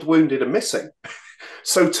killed, wounded, and missing.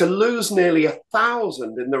 So to lose nearly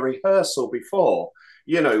 1,000 in the rehearsal before,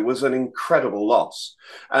 was an incredible loss.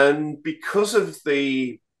 And because of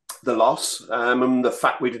the loss and the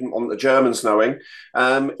fact we didn't want the Germans knowing,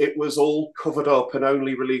 it was all covered up and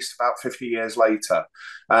only released about 50 years later.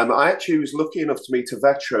 I actually was lucky enough to meet a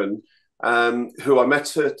veteran who I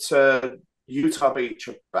met at Utah Beach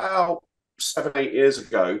about 7-8 years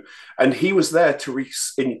ago, and he was there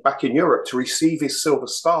back in Europe to receive his Silver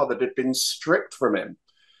Star that had been stripped from him.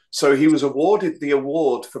 So he was awarded the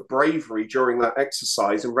award for bravery during that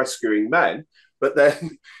exercise and rescuing men, but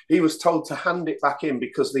then he was told to hand it back in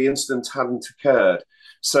because the incident hadn't occurred.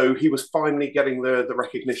 So he was finally getting the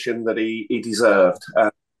recognition that he deserved.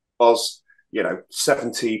 Was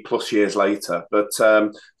 70 plus years later, but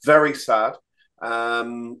very sad.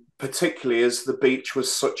 Particularly as the beach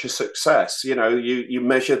was such a success. You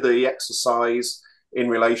measure the exercise in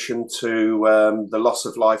relation to the loss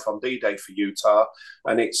of life on D-Day for Utah,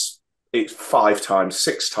 and it's 5 times,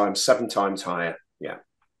 6 times, 7 times higher. Yeah.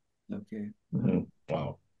 Okay.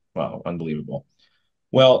 Wow, unbelievable.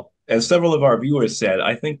 Well, as several of our viewers said,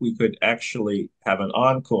 I think we could actually have an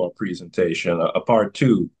encore presentation, a part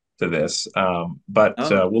two to this. But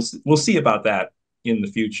Oh, we'll see about that in the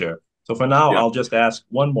future. So for now, Yeah. I'll just ask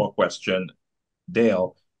one more question,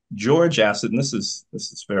 Dale. George asked, and this is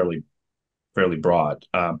fairly broad.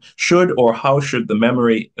 Should or how should the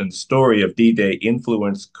memory and story of D-Day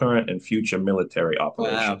influence current and future military wow.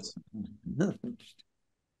 operations?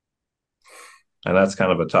 And that's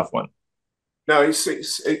kind of a tough one. No,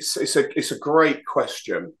 it's a great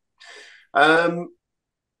question.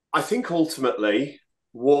 I think ultimately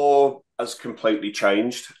war has completely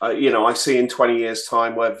changed. I see in 20 years'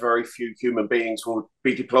 time where very few human beings will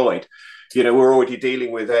be deployed. We're already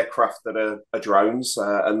dealing with aircraft that are drones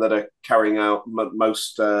and that are carrying out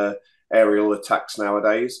most aerial attacks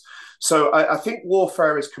nowadays. So I think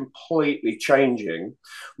warfare is completely changing.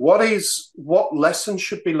 What lessons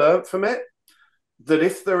should be learned from it? That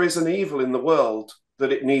if there is an evil in the world,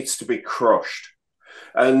 that it needs to be crushed.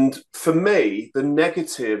 And for me, the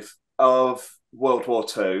negative of World War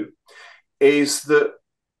II is that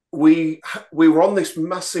we were on this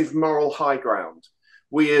massive moral high ground.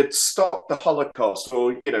 We had stopped the Holocaust,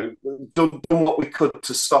 or done what we could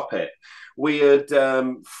to stop it. We had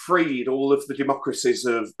freed all of the democracies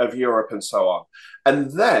of Europe and so on.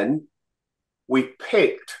 And then we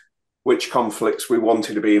picked which conflicts we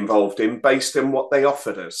wanted to be involved in based on what they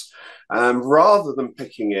offered us, rather than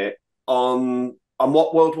picking it on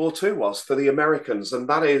what World War II was for the Americans, and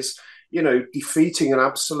that is, defeating an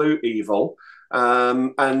absolute evil,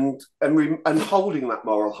 and holding that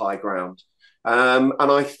moral high ground. And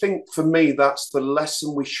I think for me, that's the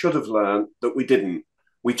lesson we should have learned that we didn't.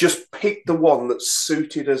 We just picked the one that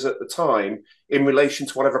suited us at the time in relation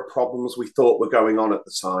to whatever problems we thought were going on at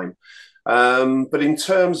the time. But in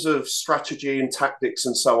terms of strategy and tactics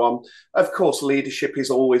and so on, of course, leadership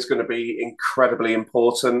is always going to be incredibly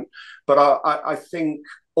important. But I think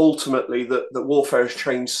ultimately that warfare has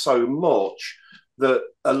changed so much that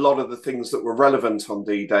a lot of the things that were relevant on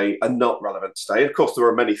D-Day are not relevant today. Of course, there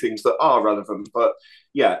are many things that are relevant, but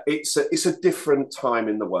yeah, it's a different time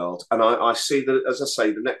in the world. And I see that, as I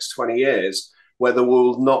say, the next 20 years, where there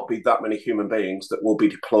will not be that many human beings that will be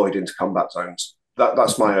deployed into combat zones.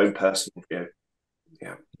 That's my own personal view.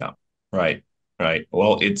 Yeah. Yeah. Right. Right.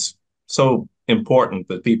 Well, it's so important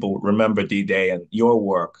that people remember D-Day, and your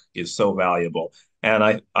work is so valuable.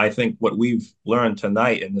 And I think what we've learned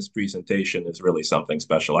tonight in this presentation is really something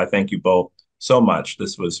special. I thank you both so much.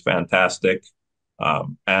 This was fantastic.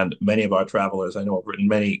 And many of our travelers, I know, have written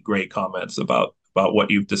many great comments about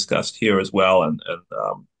what you've discussed here as well. And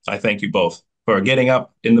I thank you both for getting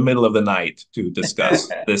up in the middle of the night to discuss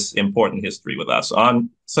this important history with us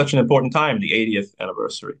on such an important time, the 80th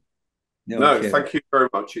anniversary. No, thank you very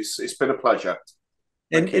much. It's been a pleasure.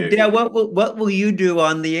 And Dale, what will you do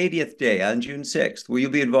on the 80th day on June 6th? Will you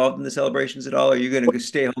be involved in the celebrations at all? Or are you going to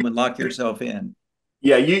stay home and lock yourself in?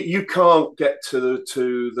 Yeah, you can't get to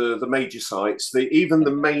the major sites. Even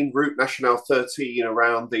the main Route Nationale 13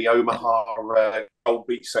 around the Omaha Gold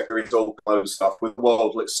Beach sector is all closed off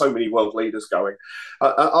with so many world leaders going.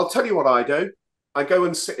 I'll tell you what I do. I go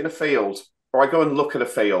and sit in a field, or I go and look at a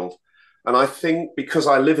field. And I think because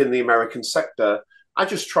I live in the American sector, I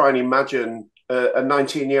just try and imagine a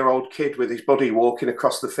 19-year-old kid with his buddy walking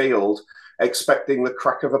across the field, expecting the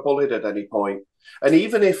crack of a bullet at any point. And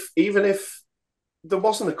even if there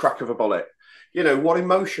wasn't a crack of a bullet, what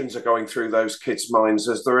emotions are going through those kids' minds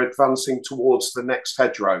as they're advancing towards the next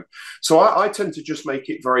hedgerow. So I tend to just make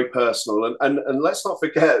it very personal. And let's not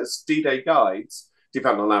forget, as D-Day guides,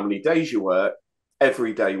 depending on how many days you work,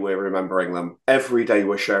 every day we're remembering them. Every day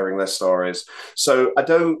we're sharing their stories. So I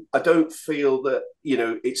don't feel that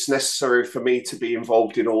it's necessary for me to be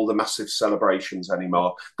involved in all the massive celebrations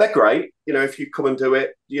anymore. They're great. If you come and do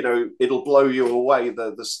it, it'll blow you away,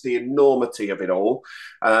 the enormity of it all,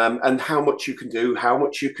 and how much you can do, how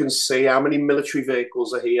much you can see, how many military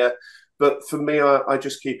vehicles are here. But for me, I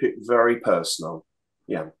just keep it very personal.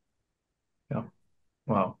 Yeah. Yeah.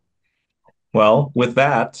 Wow. Well, with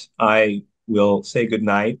that, I will say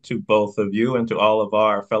goodnight to both of you and to all of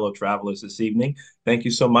our fellow travelers this evening. Thank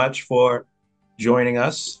you so much for joining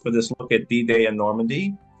us for this look at D-Day in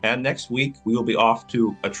Normandy. And next week, we will be off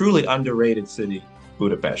to a truly underrated city,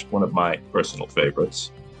 Budapest, one of my personal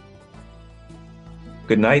favorites.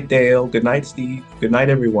 Good night, Dale. Good night, Steve. Good night,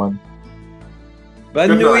 everyone.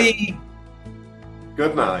 Bonne nuit.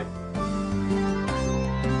 Good night.